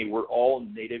 It's funny, we're all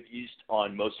native yeast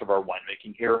on most of our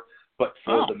winemaking here, but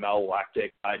for the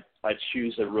malolactic, I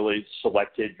choose a really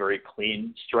selected, very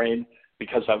clean strain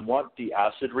because I want the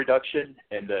acid reduction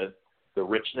and the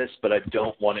richness, but I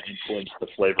don't want to influence the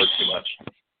flavor too much.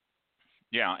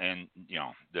 Yeah, and you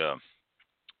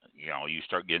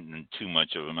start getting too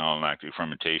much of a malolactic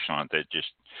fermentation on it, that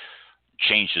just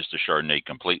changes the Chardonnay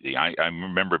completely. I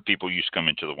remember people used to come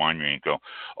into the winery and go,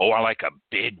 "Oh, I like a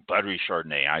big buttery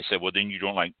Chardonnay." I said, "Well, then you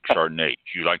don't like Chardonnay.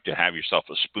 You like to have yourself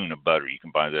a spoon of butter. You can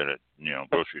buy that at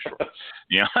grocery store."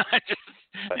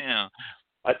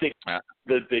 I think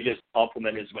the biggest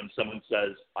compliment is when someone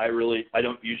says, I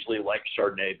don't usually like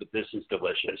Chardonnay, but this is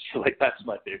delicious. Like, that's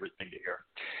my favorite thing to hear.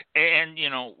 And,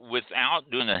 without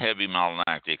doing a heavy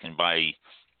malolactic and by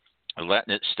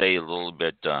letting it stay a little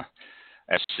bit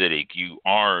acidic, you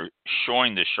are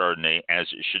showing the Chardonnay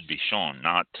as it should be shown,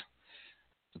 not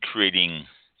creating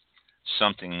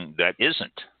something that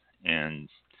isn't. And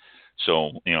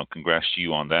so, congrats to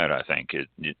you on that. I think it's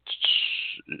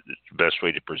the best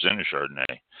way to present a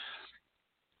Chardonnay.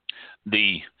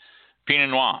 The Pinot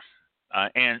Noir,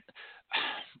 and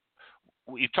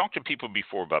we've talked to people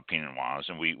before about Pinot Noirs,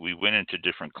 and we went into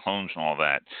different clones and all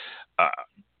that.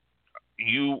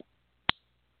 You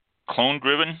clone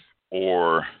driven,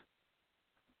 or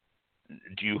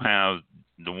do you have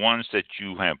the ones that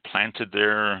you have planted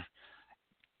there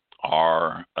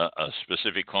are a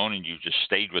specific clone and you just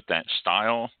stayed with that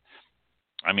style?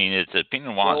 I mean, the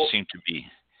Pinot Noirs seem to be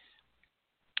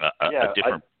a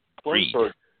different breed.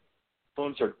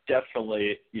 Clones are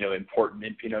definitely, important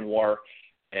in Pinot Noir,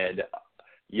 and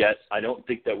yet I don't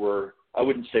think that I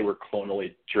wouldn't say we're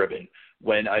clonally driven.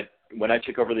 When I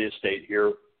took over the estate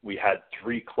here, we had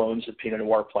 3 clones of Pinot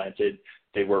Noir planted.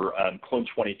 They were Clone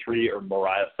 23 or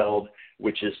Mariafeld,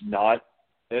 which is not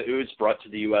It was brought to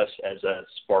the U.S. as a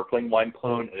sparkling wine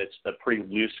clone, and it's a pretty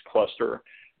loose cluster.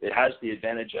 It has the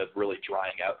advantage of really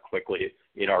drying out quickly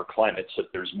in our climate. So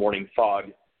if there's morning fog,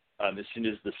 as soon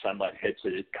as the sunlight hits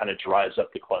it, it kind of dries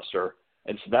up the cluster.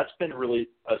 And so that's been really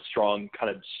a strong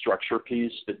kind of structure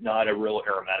piece, but not a real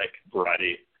aromatic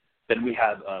variety. Then we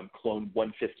have clone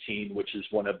 115, which is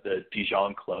one of the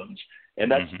Dijon clones. And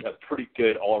that's a pretty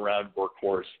good all-around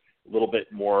workhorse, a little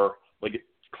bit more like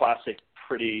a classic,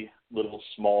 pretty little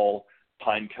small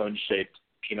pine cone-shaped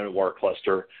Pinot Noir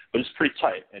cluster, but it's pretty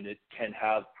tight, and it can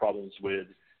have problems with,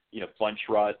 bunch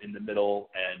rot in the middle,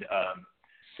 and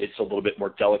it's a little bit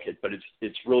more delicate, but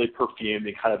it's really perfumed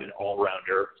and kind of an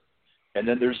all-rounder. And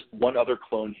then there's one other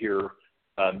clone here,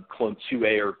 clone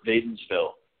 2A, or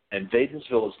Vadensville. And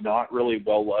Vadensville is not really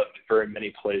well-loved very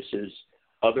many places,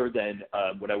 other than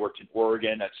when I worked in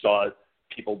Oregon, I saw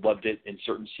people loved it in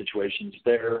certain situations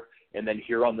there. And then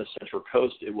here on the Central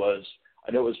Coast,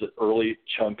 I know it was the early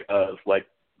chunk of like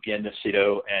Bien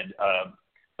Nacido and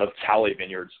of Talley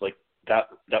vineyards. Like that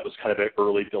was kind of an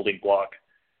early building block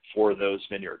for those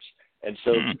vineyards. And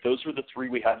so those were the three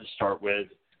we had to start with.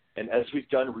 And as we've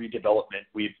done redevelopment,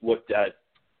 we've looked at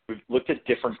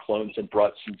different clones and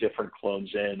brought some different clones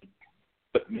in,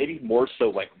 but maybe more so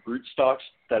like rootstocks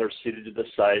that are suited to the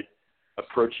site,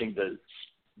 approaching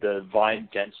the vine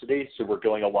density. So we're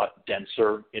going a lot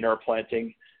denser in our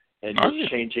planting, and just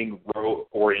changing row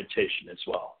orientation as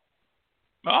well.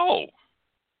 Oh,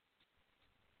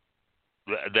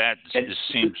 that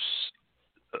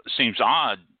seems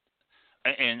odd,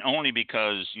 and only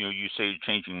because you say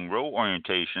changing row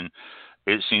orientation.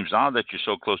 It seems odd that you're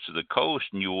so close to the coast,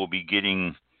 and you will be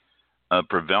getting a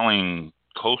prevailing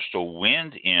coastal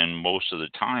wind in most of the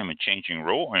time, and changing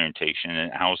row orientation.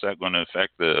 And how is that going to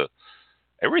affect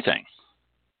everything?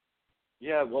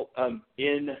 Yeah, well,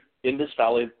 in this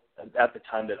valley, at the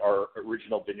time that our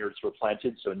original vineyards were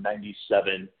planted, so in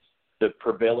 97, the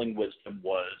prevailing wisdom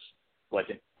was like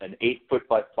an 8-foot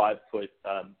by 5-foot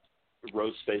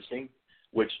row spacing,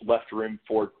 which left room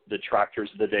for the tractors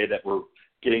of the day that were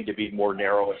getting to be more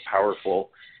narrow and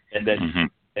powerful, and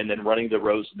then running the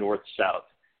rows north-south.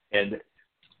 And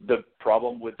the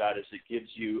problem with that is it gives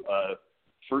you a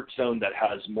fruit zone that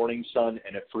has morning sun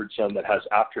and a fruit zone that has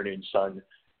afternoon sun.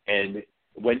 And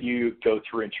when you go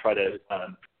through and try to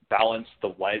balance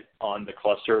the light on the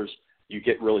clusters, you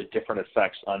get really different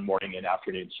effects on morning and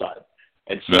afternoon sun.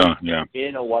 And so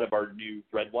in a lot of our new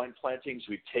red wine plantings,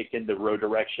 we've taken the row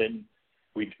direction.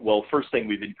 First thing,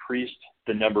 we've increased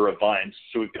the number of vines.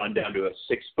 So we've gone down to a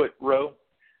 6-foot row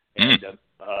and a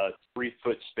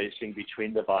 3-foot spacing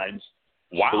between the vines.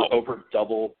 Wow. So over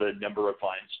double the number of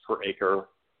vines per acre.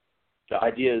 The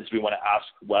idea is we want to ask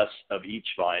less of each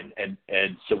vine.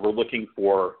 And so we're looking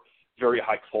for very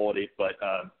high quality, but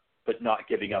not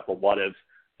giving up a lot of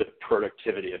the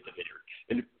productivity of the vineyard.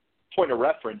 And point of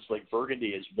reference, like Burgundy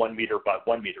is 1 meter by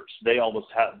 1 meter. So they almost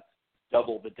have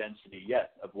double the density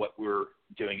yet of what we're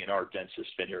doing in our densest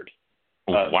vineyard.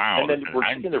 Wow. And then we're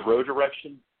taking the row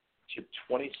direction to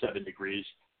 27 degrees.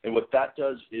 And what that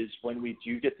does is when we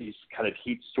do get these kind of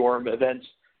heat storm events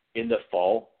in the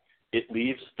fall, it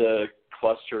leaves the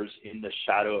clusters in the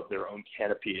shadow of their own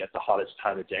canopy at the hottest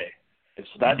time of day. And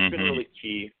so that's been really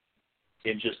key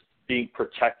in just being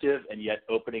protective and yet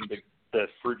opening the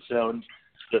fruit zone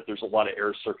so that there's a lot of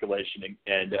air circulation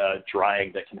and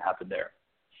drying that can happen there.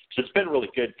 So it's been really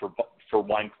good for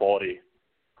wine quality.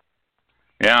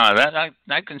 Yeah, that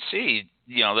I can see.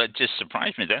 That just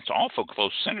surprised me. That's awful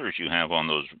close centers you have on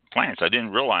those plants. I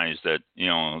didn't realize that,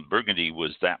 Burgundy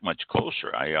was that much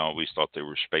closer. I always thought they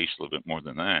were spaced a little bit more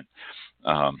than that.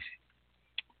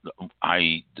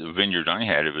 The vineyard I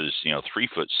had, it was,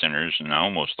 3-foot centers, and I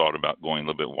almost thought about going a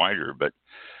little bit wider, but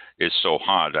it's so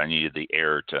hot. I needed the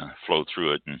air to flow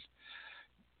through it,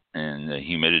 and the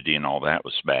humidity and all that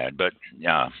was bad. But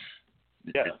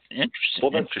interesting.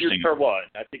 Well, that's your terroir.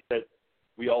 I think that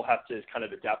we all have to kind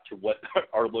of adapt to what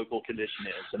our local condition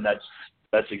is, and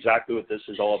that's exactly what this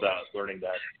is all about. Learning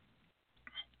that.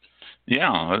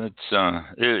 Yeah,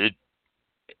 it's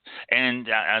and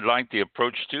I like the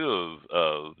approach too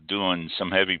of doing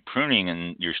some heavy pruning,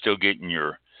 and you're still getting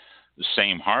the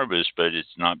same harvest, but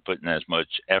it's not putting as much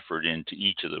effort into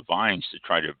each of the vines to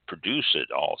try to produce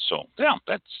it all. So yeah,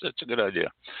 that's a good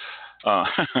idea. As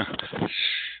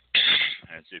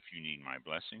if you need my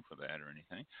blessing for that or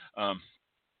anything.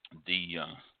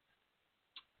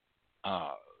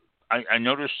 I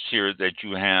noticed here that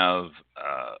you have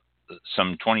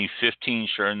some 2015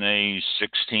 Chardonnay,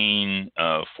 16,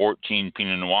 14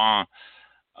 Pinot Noir,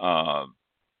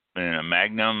 and a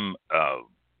Magnum.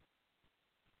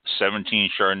 17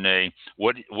 Chardonnay.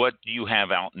 What do you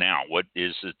have out now? What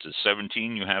is it? The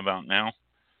 17 you have out now?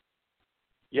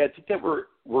 Yeah, I think that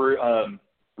we're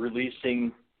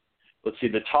releasing. Let's see,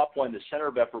 the top one, the center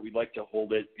of effort. We'd like to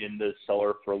hold it in the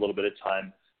cellar for a little bit of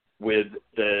time, with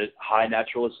the high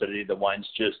natural acidity. The wines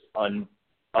just kind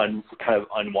of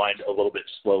unwind a little bit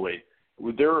slowly.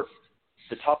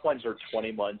 The top wines are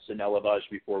 20 months in élevage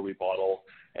before we bottle,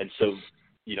 and so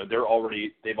they've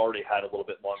already had a little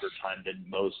bit longer time than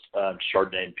most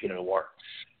Chardonnay and Pinot Noir.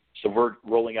 So we're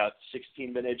rolling out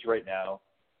 16 vintage right now,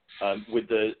 with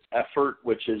the effort,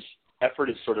 effort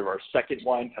is sort of our second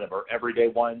wine, kind of our everyday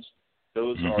wines.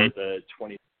 Those are the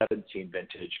 2017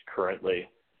 vintage currently,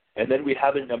 and then we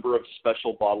have a number of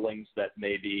special bottlings that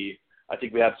maybe I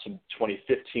think we have some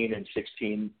 2015 and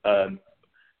 16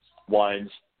 wines.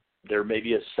 There may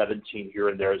be a 17 here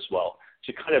and there as well.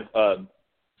 So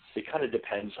it kind of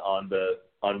depends on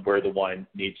where the wine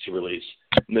needs to release.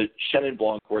 And the Chenin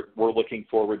Blanc, we're looking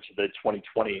forward to the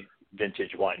 2020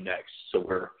 vintage wine next. So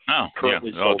we're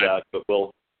currently sold out, but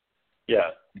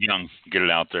young, get it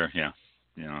out there. Yeah,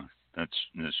 that's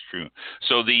true.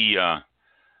 So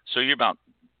so you're about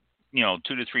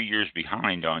 2 to 3 years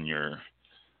behind on your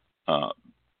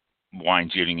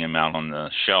wines, getting them out on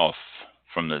the shelf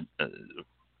from the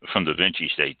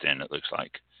vintage state. Then it looks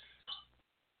like.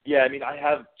 Yeah, I mean, I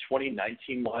have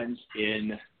 2019 wines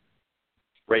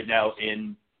right now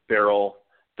in barrel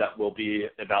that will be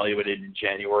evaluated in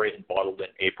January and bottled in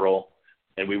April,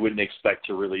 and we wouldn't expect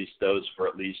to release those for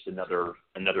at least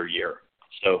another year.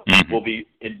 So we'll be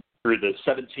through the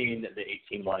 17 and the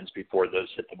 18 wines before those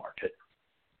hit the market.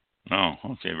 Oh,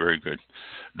 okay, very good.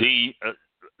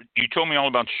 You told me all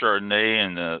about the Chardonnay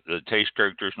and the taste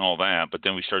characters and all that, but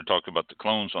then we started talking about the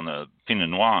clones on the Pinot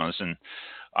Noirs, and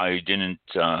I didn't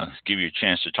give you a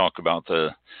chance to talk about the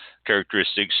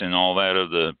characteristics and all that of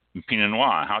the Pinot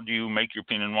Noir. How do you make your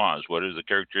Pinot Noirs? What are the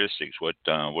characteristics? What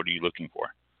are you looking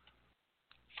for?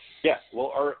 Yeah,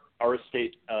 well, our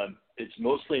estate, it's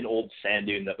mostly an old sand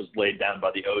dune that was laid down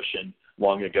by the ocean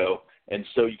long ago, and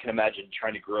so you can imagine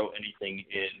trying to grow anything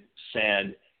in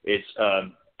sand. It's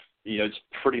it's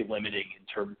pretty limiting in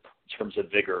terms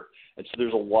of vigor, and so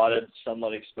there's a lot of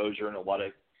sunlight exposure and a lot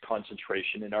of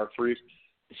concentration in our fruit.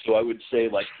 So I would say,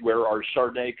 like, where our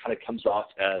Chardonnay kind of comes off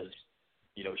as,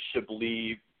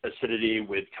 Chablis acidity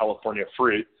with California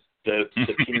fruit, the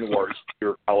Pinot Noir is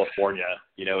pure California.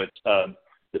 It's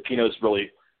the Pinot's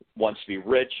really wants to be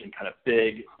rich and kind of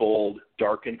big, bold,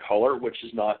 dark in color, which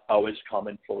is not always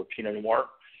common for Pinot Noir.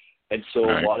 And so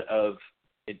a lot of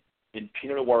in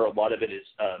Pinot Noir, a lot of it is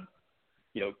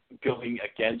going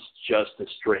against just a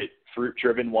straight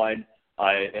fruit-driven wine.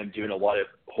 I am doing a lot of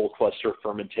whole cluster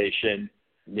fermentation,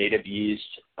 native yeast,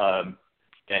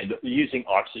 and using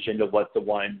oxygen to let the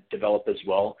wine develop as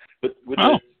well. But with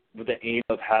the aim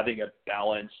of having a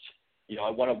balanced, I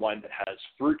want a wine that has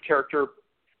fruit character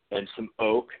and some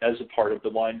oak as a part of the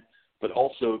wine, but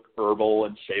also herbal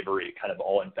and savory, kind of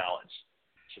all in balance.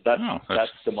 So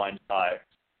that's the mind's eye.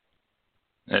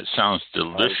 That sounds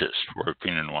delicious for a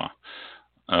Pinot Noir.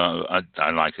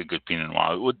 I like a good Pinot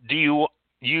Noir. Do you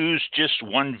use just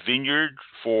one vineyard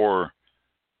for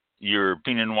your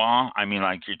Pinot Noir? I mean,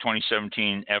 like your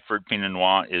 2017 Effort Pinot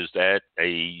Noir, is that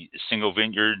a single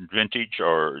vineyard vintage,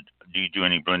 or do you do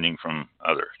any blending from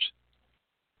others?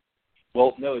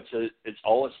 Well, no, it's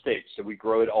all estate. So we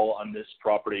grow it all on this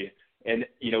property. And,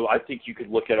 I think you could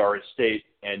look at our estate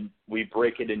and we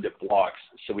break it into blocks.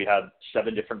 So we have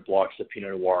 7 different blocks of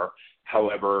Pinot Noir.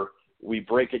 However, we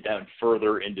break it down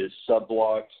further into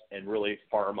sub-blocks and really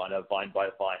farm on a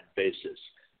vine-by-vine basis.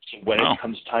 So when it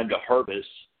comes time to harvest,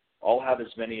 I'll have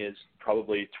as many as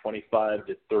probably 25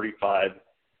 to 35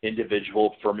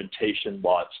 individual fermentation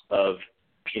lots of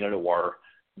Pinot Noir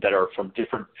that are from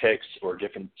different picks or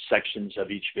different sections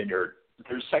of each vineyard.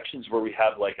 There's sections where we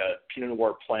have like a Pinot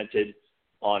Noir planted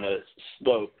on a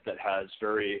slope that has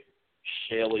very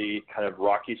shaly, kind of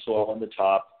rocky soil on the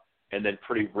top, and then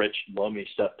pretty rich, loamy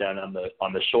stuff down on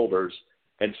the shoulders.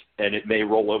 And it may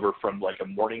roll over from like a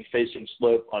morning-facing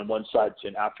slope on one side to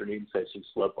an afternoon-facing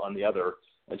slope on the other.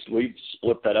 And so we've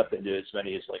split that up into as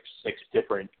many as like 6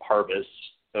 different harvests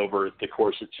over the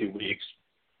course of 2 weeks.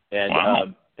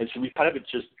 And and so we kind of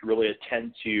just really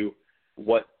attend to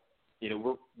what,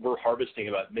 we're harvesting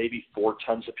about maybe 4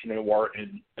 tons of Pinot Noir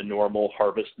in a normal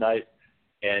harvest night.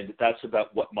 And that's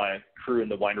about what my crew in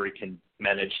the winery can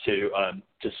manage to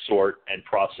sort and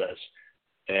process.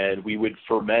 And we would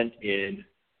ferment in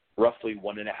roughly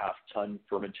 1.5 ton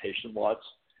fermentation lots.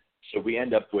 So we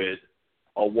end up with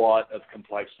a lot of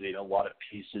complexity and a lot of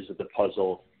pieces of the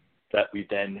puzzle that we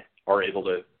then are able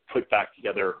to put back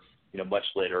together much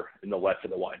later in the life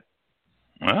of the wine.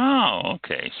 Oh,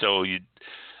 okay. So you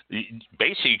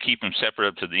basically keep them separate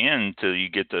up to the end till you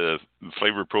get the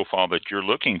flavor profile that you're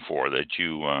looking for, that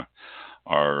you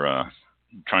are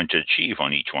trying to achieve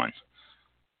on each one.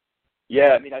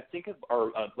 Yeah, I mean, I think of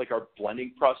our our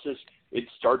blending process. It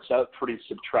starts out pretty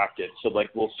subtractive. So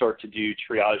we'll start to do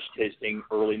triage tasting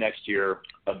early next year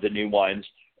of the new wines,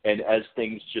 and as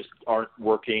things just aren't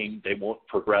working, they won't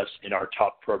progress in our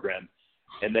top program.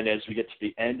 And then as we get to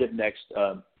the end of next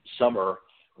summer,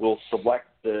 we'll select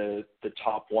the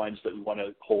top wines that we want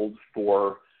to hold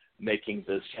for making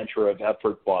the center of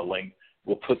effort bottling.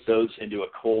 We'll put those into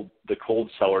the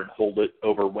cold cellar and hold it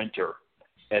over winter.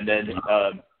 And then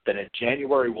in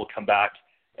January we'll come back,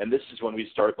 and this is when we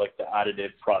start the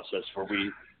additive process, where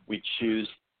we choose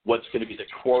what's going to be the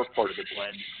core part of the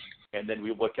blend, and then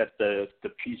we look at the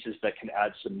pieces that can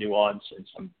add some nuance and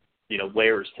some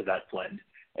layers to that blend,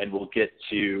 and we'll get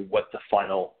to what the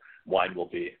final wine will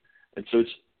be. And so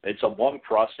it's a long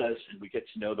process, and we get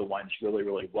to know the wines really,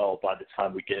 really well by the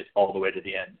time we get all the way to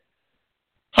the end.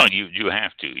 Oh, you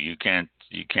have to. You can't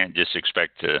just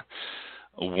expect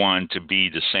one to be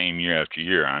the same year after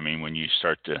year. I mean, when you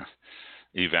start to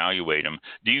evaluate them,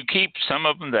 do you keep some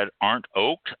of them that aren't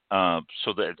oaked, or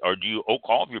do you oak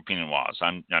all of your Pinot Noirs?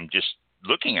 I'm just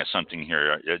looking at something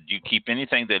here. Do you keep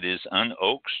anything that is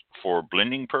unoaked for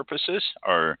blending purposes,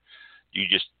 or do you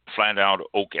just flat out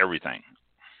oak everything?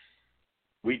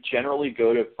 We generally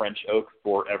go to French oak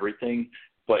for everything,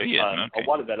 but okay. A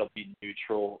lot of that will be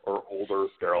neutral or older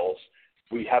barrels.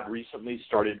 We have recently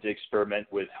started to experiment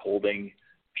with holding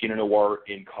Pinot Noir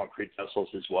in concrete vessels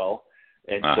as well.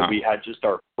 And so we had just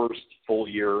our first full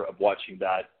year of watching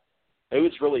that. It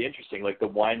was really interesting. The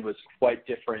wine was quite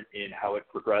different in how it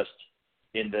progressed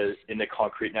in the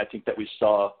concrete. And I think that we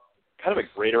saw kind of a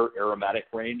greater aromatic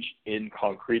range in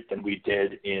concrete than we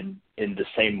did in the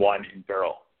same wine in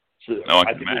barrel. So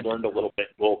I think we learned a little bit.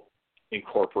 We'll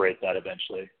incorporate that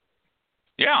eventually.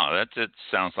 Yeah, that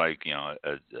sounds like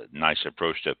a nice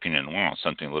approach to Pinot Noir,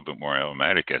 something a little bit more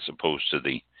aromatic as opposed to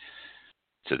the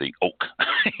oak.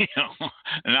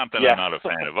 Not that I'm not a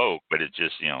fan of oak, but it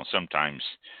just sometimes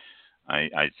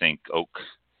I think oak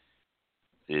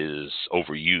is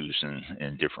overused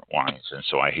in different wines, and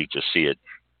so I hate to see it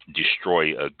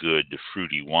destroy a good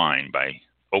fruity wine by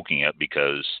oaking it,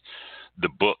 because the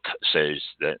book says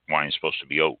that wine is supposed to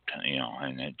be oaked,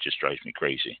 and it just drives me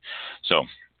crazy. So.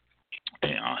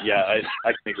 Yeah, I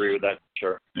can agree with that,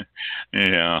 sure.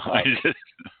 Yeah,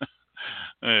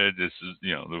 this is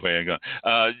the way I go.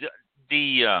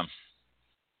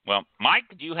 Well, Mike,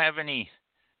 do you have any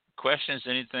questions?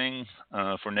 Anything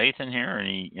for Nathan here?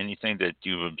 Anything that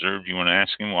you've observed you want to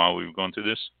ask him while we were going through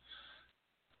this?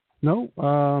 No,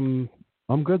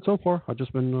 I'm good so far. I've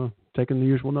just been taking the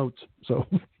usual notes. So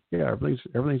yeah,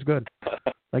 everything's good.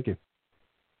 Thank you.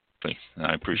 Please,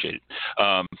 I appreciate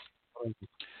it.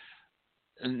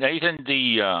 Nathan,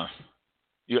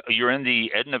 you're in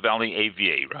the Edna Valley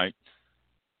AVA, right?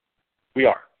 We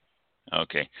are.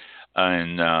 Okay,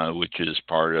 and which is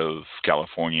part of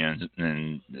California,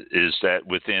 and is that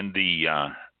within the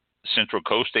Central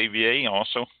Coast AVA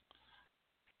also?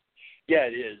 Yeah,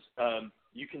 it is.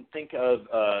 You can think of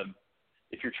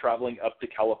if you're traveling up the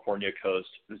California coast,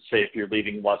 say if you're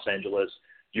leaving Los Angeles,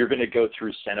 you're going to go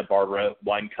through Santa Barbara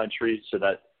wine country, so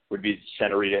that would be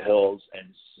Santa Rita Hills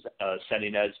and San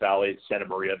Ynez Valley, Santa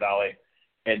Maria Valley.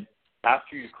 And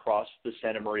after you cross the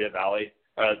Santa Maria Valley,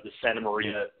 the Santa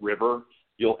Maria River,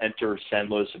 you'll enter San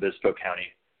Luis Obispo County.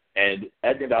 And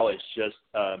Edna Valley is just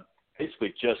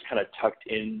basically just kind of tucked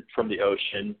in from the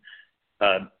ocean,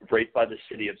 right by the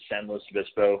city of San Luis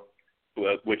Obispo,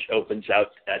 which opens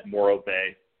out at Morro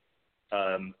Bay.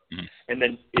 And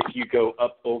then if you go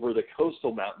up over the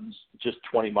coastal mountains, just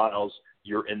 20 miles,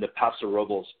 you're in the Paso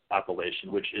Robles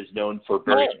appellation, which is known for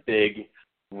very big,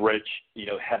 rich,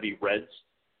 heavy reds.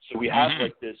 So we have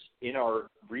this in our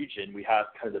region. We have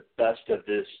kind of the best of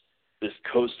this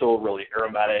coastal, really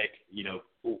aromatic,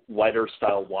 lighter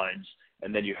style wines,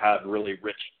 and then you have really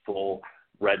rich, full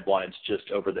red wines just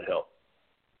over the hill.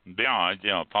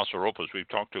 Yeah, Paso Robles. We've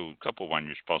talked to a couple of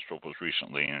wineries, Paso Robles,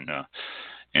 recently,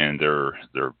 and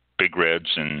they're big reds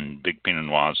and big Pinot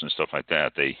Noirs and stuff like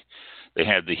that. They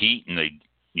have the heat, and they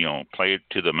play it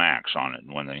to the max on it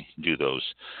when they do those.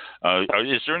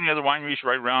 Is there any other wineries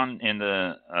right around in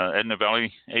the Edna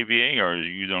Valley AVA, or are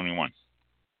you the only one?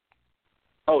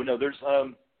 Oh no, there's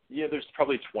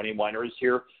probably 20 wineries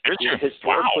here.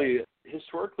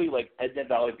 Historically, like Edna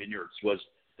Valley Vineyards was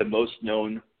the most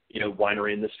known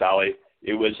winery in this valley.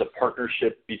 It was a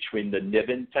partnership between the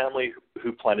Niven family,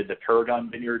 who planted the Paragon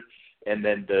Vineyard, and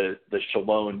then the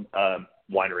Chalone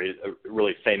Winery, a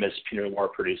really famous Pinot Noir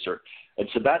producer. And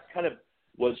so that kind of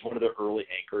was one of the early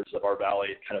anchors of our valley.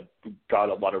 It kind of got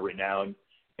a lot of renown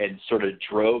and sort of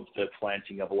drove the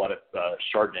planting of a lot of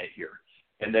Chardonnay here.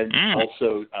 And then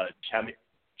also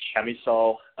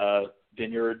Chamisal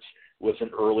Vineyards was an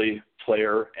early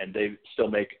player, and they still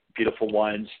make beautiful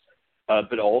wines.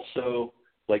 But also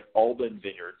like Alban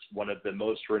Vineyards, one of the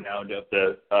most renowned of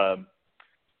the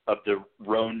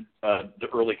Rhone, the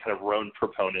early kind of Rhone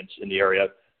proponents in the area.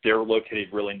 They're located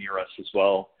really near us as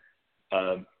well.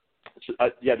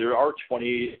 There are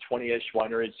 20-ish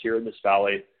wineries here in this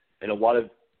valley, and a lot of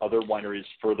other wineries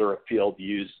further afield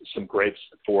use some grapes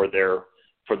for their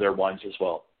wines as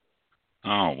well.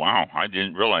 Oh, wow. I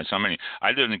didn't realize how many. I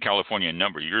lived in California a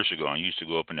number of years ago. I used to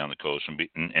go up and down the coast and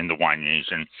be in the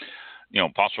wineries, and,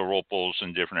 Paso Robles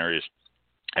and different areas.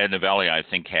 And the valley, I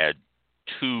think, had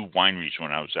 2 wineries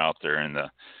when I was out there in the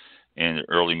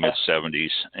early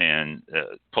mid-'70s, and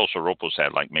Paso Robles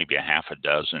had like maybe a half a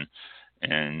dozen.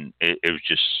 And it was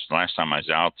just, last time I was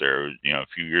out there, a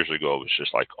few years ago, it was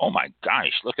just like, oh my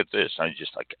gosh, look at this. I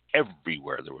just like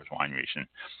everywhere there was wineries. And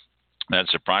that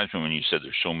surprised me when you said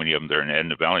there's so many of them there in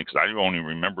Edna Valley, because I only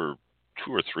remember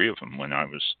 2 or 3 of them when I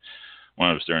was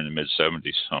there in the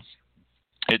mid-'70s. So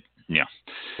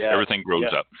everything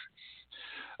grows up.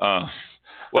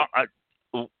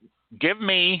 Give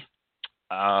me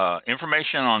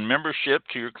information on membership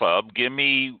to your club. Give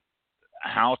me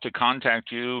how to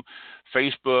contact you,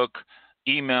 Facebook,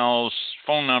 emails,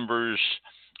 phone numbers,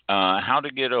 how to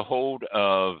get a hold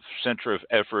of Center of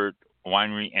Effort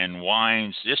Winery and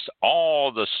Wines, just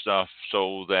all the stuff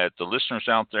so that the listeners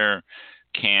out there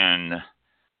can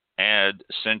add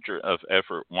Center of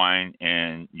Effort Wine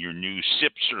and your new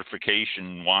SIP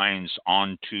certification wines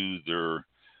onto their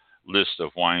list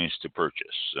of wines to purchase.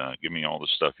 Give me all the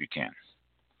stuff you can.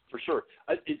 For sure.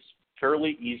 It's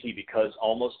fairly easy because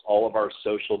almost all of our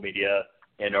social media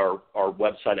and our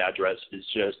website address is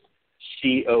just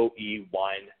COE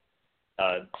Wine.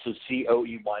 So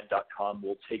COEWine.com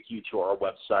will take you to our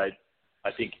website.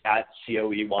 I think at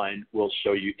COE Wine will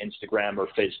show you Instagram or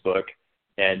Facebook.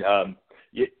 And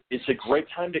it's a great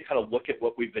time to kind of look at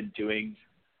what we've been doing,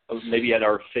 maybe at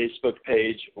our Facebook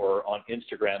page or on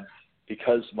Instagram,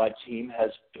 because my team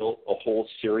has built a whole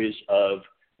series of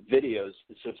videos.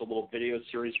 So it's a little video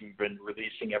series we've been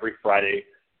releasing every Friday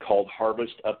called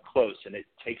Harvest Up Close, and it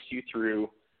takes you through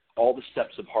all the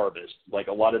steps of harvest, like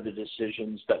a lot of the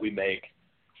decisions that we make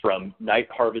from night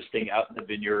harvesting out in the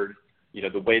vineyard,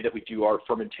 the way that we do our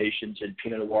fermentations in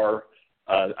Pinot Noir.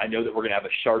 I know that we're going to have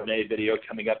a Chardonnay video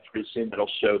coming up pretty soon that'll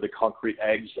show the concrete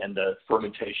eggs and the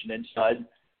fermentation inside.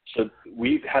 So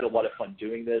we've had a lot of fun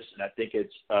doing this, and I think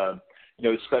it's,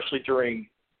 especially during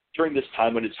this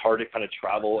time when it's hard to kind of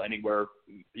travel anywhere,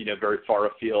 very far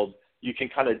afield, you can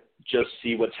kind of just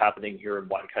see what's happening here in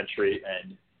wine country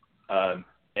and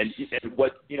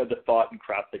what, the thought and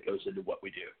craft that goes into what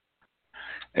we do.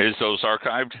 Is those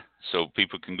archived so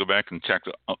people can go back and check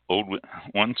the old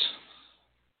ones?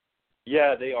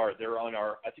 Yeah, they are.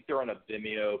 I think they're on a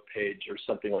Vimeo page or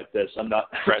something like this. I'm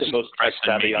not the most tech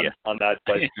savvy on that,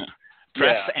 but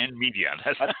Press and Media.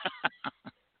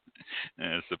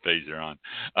 That's the page they're on.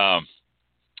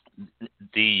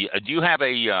 Do you have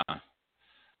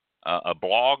a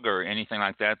blog or anything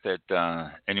like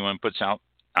that anyone puts out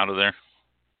of there?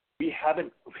 We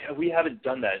haven't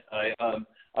done that.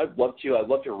 I'd love to. I'd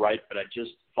love to write, but I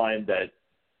just find that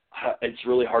it's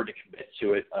really hard to commit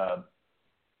to it.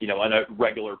 On a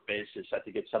regular basis. I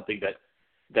think it's something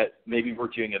that maybe we're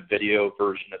doing a video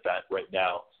version of that right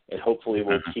now, and hopefully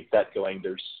we'll keep that going.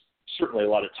 There's certainly a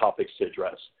lot of topics to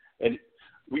address, and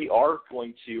we are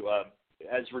going to,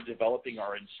 as we're developing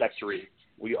our insectary,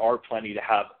 we are planning to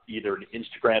have either an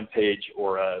Instagram page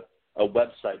or a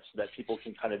website so that people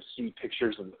can kind of see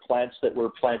pictures of the plants that we're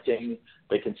planting.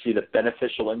 They can see the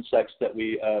beneficial insects that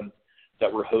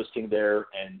we're hosting there,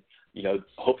 and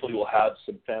hopefully we'll have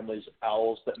some families of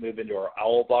owls that move into our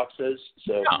owl boxes.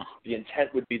 So the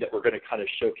intent would be that we're going to kind of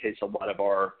showcase a lot of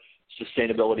our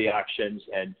sustainability actions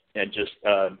and just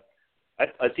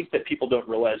I think that people don't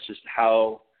realize just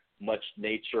how much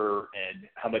nature and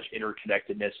how much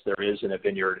interconnectedness there is in a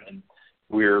vineyard, and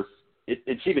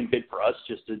it's even good for us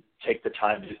just to take the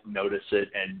time to notice it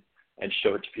and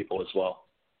show it to people as well.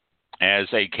 As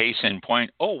a case in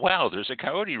point, oh wow, there's a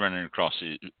coyote running across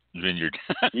the vineyard.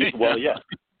 Well, yeah.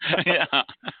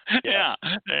 yeah,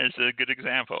 there's a good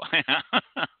example.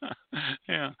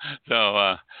 Yeah.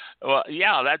 So,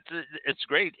 it's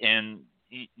great, and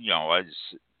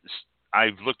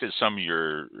I've looked at some of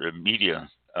your media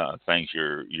things,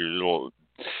 your little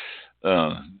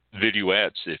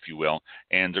videoettes, if you will,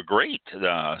 and they're great.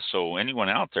 So anyone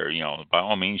out there, by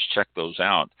all means, check those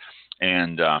out.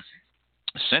 And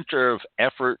Center of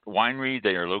Effort Winery,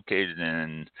 they are located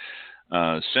in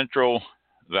Central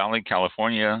Valley,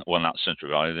 California. Well, not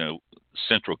Central Valley, the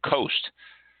Central Coast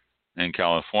in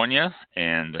California,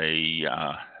 and they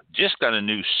just got a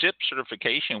new SIP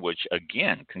certification, which,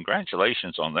 again,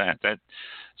 congratulations on that. That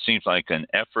seems like an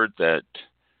effort that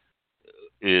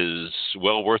is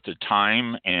well worth the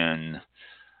time, and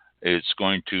it's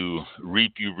going to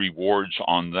reap you rewards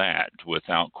on that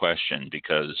without question,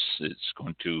 because it's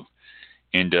going to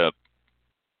end up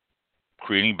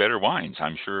creating better wines.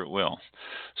 I'm sure it will.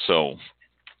 So,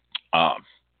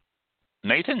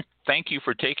 Nathan, thank you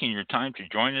for taking your time to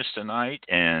join us tonight,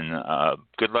 and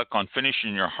good luck on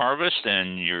finishing your harvest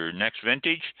and your next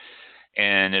vintage.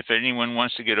 And if anyone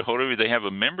wants to get a hold of you, they have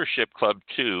a membership club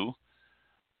too,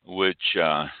 which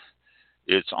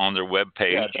it's on their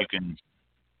webpage. Yeah,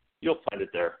 you'll find it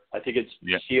there. I think it's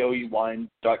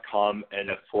coewine.com and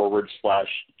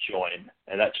 /join,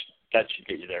 and that should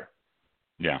get you there.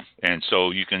 Yeah, and so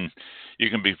you can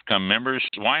become members.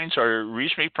 Wines are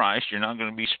reasonably priced. You're not going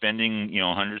to be spending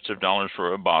hundreds of dollars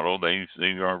for a bottle. They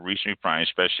are reasonably priced,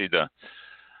 especially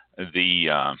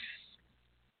the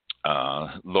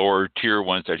lower tier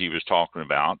ones that he was talking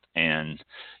about. And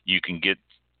you can get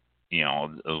the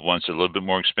ones that are a little bit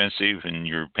more expensive, and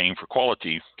you're paying for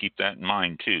quality. Keep that in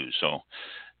mind too. So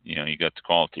you got the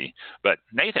quality. But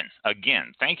Nathan,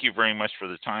 again, thank you very much for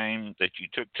the time that you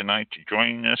took tonight to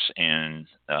join us, and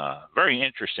very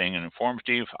interesting and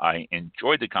informative. I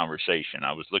enjoyed the conversation.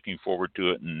 I was looking forward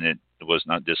to it, and it was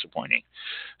not disappointing.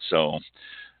 So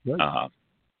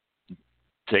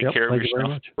take care of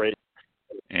yourself. Great.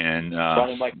 And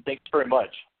Mike, thanks very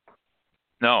much.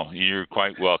 No, you're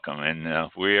quite welcome. And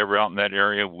if we're ever out in that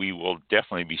area, we will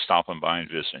definitely be stopping by and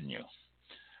visiting you.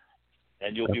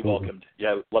 And you'll be welcomed.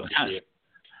 Yeah, love to see you.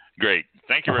 Great.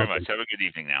 Thank you very much. Have a good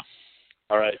evening now.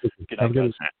 All right. Good night,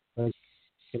 guys.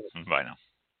 Bye now.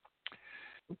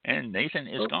 And Nathan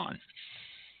is gone.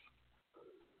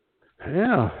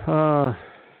 Yeah.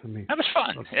 That was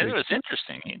fun. It was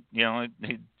interesting.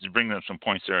 He's bringing up some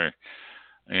points there,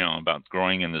 about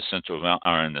growing in the Central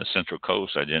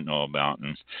Coast I didn't know about,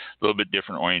 and a little bit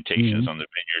different orientations on the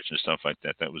vineyards and stuff like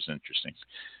that. That was interesting.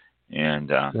 And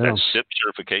that SIP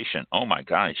certification, oh my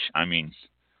gosh! I mean,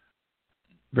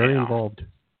 very involved.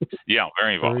 Yeah,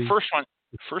 very involved.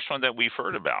 First one that we've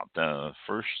heard about. The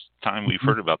first time we've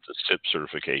heard about the SIP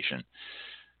certification,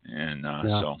 and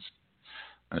so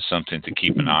that's something to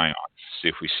keep an eye on. See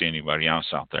if we see anybody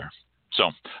else out there.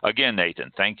 So again,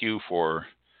 Nathan, thank you for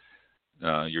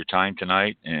your time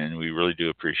tonight, and we really do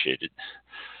appreciate it.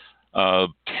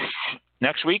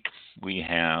 Next week we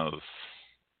have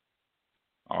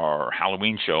our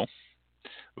Halloween show.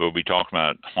 We'll be talking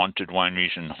about haunted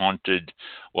wineries and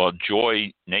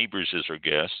Joy Neighbors is our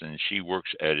guest, and she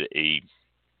works at a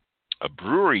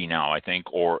brewery now, I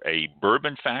think, or a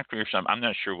bourbon factory or something. I'm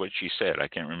not sure what she said. I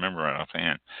can't remember right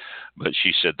offhand. But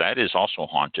she said that is also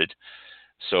haunted.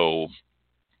 So,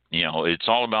 it's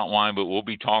all about wine, but we'll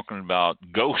be talking about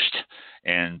ghosts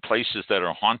and places that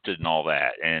are haunted and all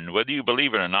that. And whether you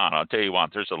believe it or not, I'll tell you what,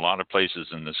 there's a lot of places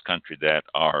in this country that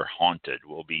are haunted.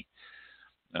 We'll be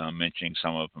mentioning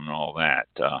some of them and all that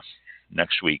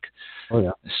next week. Oh,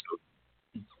 yeah.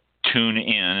 So tune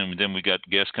in, and then we got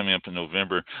guests coming up in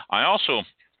November. I also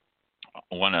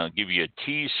want to give you a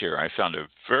tease here. I found a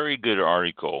very good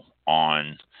article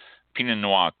on Pinot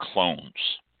Noir clones,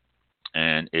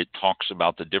 and it talks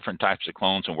about the different types of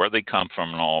clones and where they come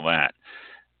from and all that.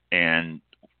 And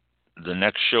the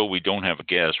next show, we don't have a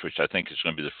guest, which I think is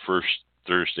going to be the first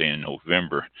Thursday in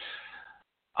November.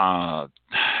 I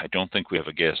don't think we have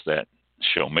a guest that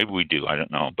show. Maybe we do. I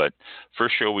don't know. But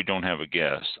first show, we don't have a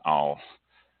guest. I'll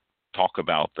talk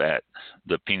about that,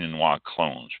 the Pinot Noir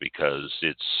clones, because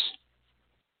it's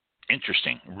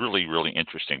interesting, really, really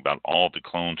interesting about all the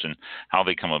clones and how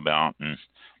they come about and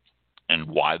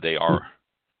why they are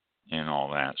and all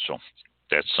that. So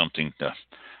that's something to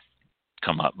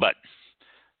come up. But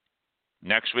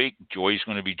next week, Joy's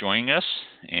going to be joining us,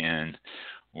 and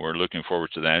we're looking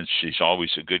forward to that. She's always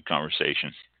a good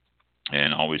conversation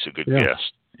and always a good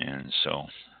guest. And so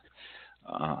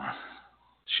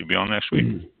she'll be on next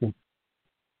week.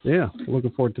 Yeah,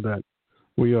 looking forward to that.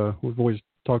 We've always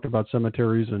talked about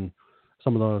cemeteries and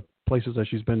some of the places that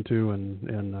she's been to,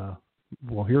 and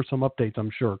we'll hear some updates,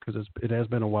 I'm sure, because it has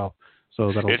been a while.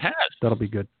 So that'll be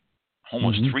good.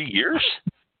 Almost 3 years?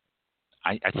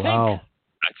 I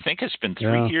think it's been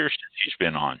 3 years since she's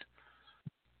been on.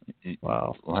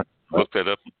 Wow. look that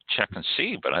up, check and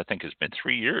see. But I think it's been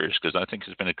 3 years, because I think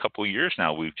it's been a couple of years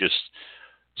now. We've just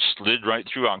slid right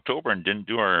through October and didn't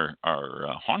do our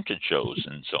haunted shows,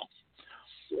 and so.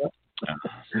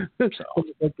 It's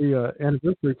like the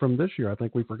anniversary from this year. I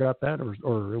think we forgot that,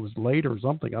 or it was late or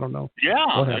something. I don't know.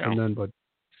 Yeah. What happened then? But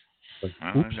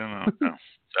I don't know.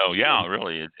 So yeah,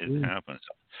 really, it happens.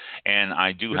 And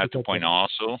I do have to point out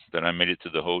also that I made it to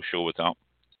the whole show without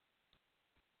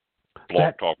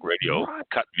Blog Talk Radio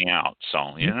cut me out.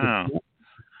 So yeah.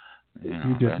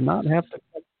 You did not have to.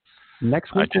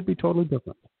 Next week will be totally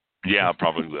different. Yeah,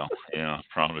 probably will. Yeah,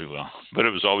 probably will. But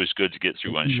it was always good to get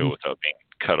through one show without being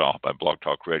cut off by Blog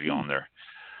Talk Radio on there.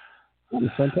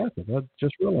 It's fantastic. I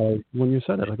just realized when you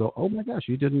said it, I go, oh my gosh,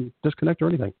 you didn't disconnect or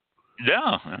anything. Yeah,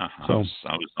 I was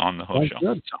on the whole show.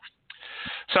 Good.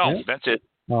 So that's it.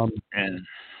 And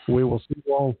we will see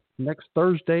you all next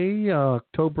Thursday,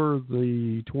 October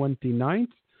the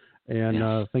 29th.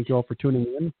 And thank you all for tuning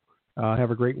in. Have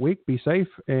a great week. Be safe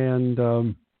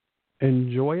and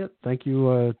enjoy it. Thank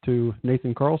you to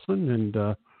Nathan Carlson, and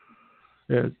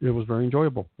it was very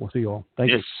enjoyable. We'll see you all.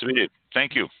 Thank you. Yes, we did.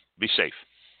 Thank you. Be safe.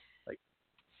 Bye.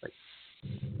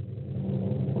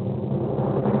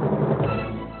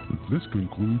 This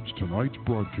concludes tonight's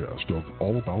broadcast of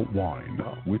All About Wine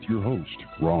with your host,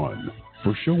 Ron.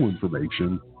 For show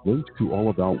information, link to All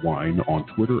About Wine on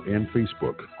Twitter and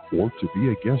Facebook, or to be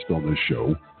a guest on this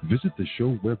show, visit the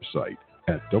show website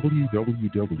at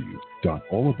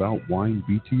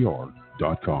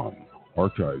www.allaboutwinebtr.com.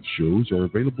 Archived shows are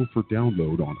available for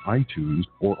download on iTunes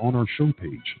or on our show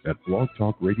page at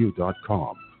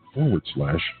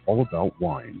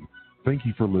blogtalkradio.com/allaboutwine. Thank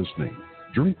you for listening.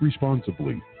 Drink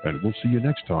responsibly, and we'll see you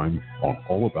next time on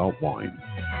All About Wine.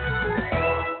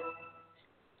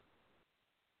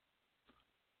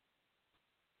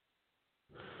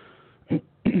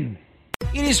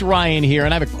 It is Ryan here,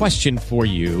 and I have a question for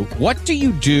you. What do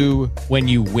you do when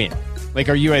you win? Like,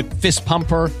 are you a fist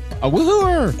pumper, a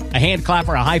woohooer, a hand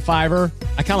clapper, a high fiver?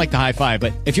 I kind of like the high five,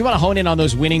 but if you want to hone in on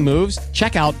those winning moves,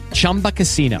 check out Chumba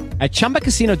Casino. At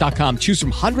ChumbaCasino.com, choose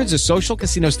from hundreds of social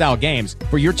casino-style games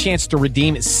for your chance to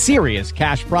redeem serious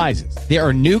cash prizes. There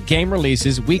are new game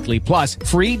releases weekly, plus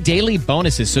free daily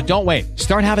bonuses. So don't wait.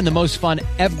 Start having the most fun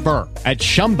ever at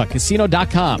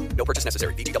ChumbaCasino.com. No purchase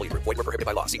necessary. VGW Group. Void where prohibited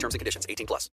by law. See terms and conditions. 18+.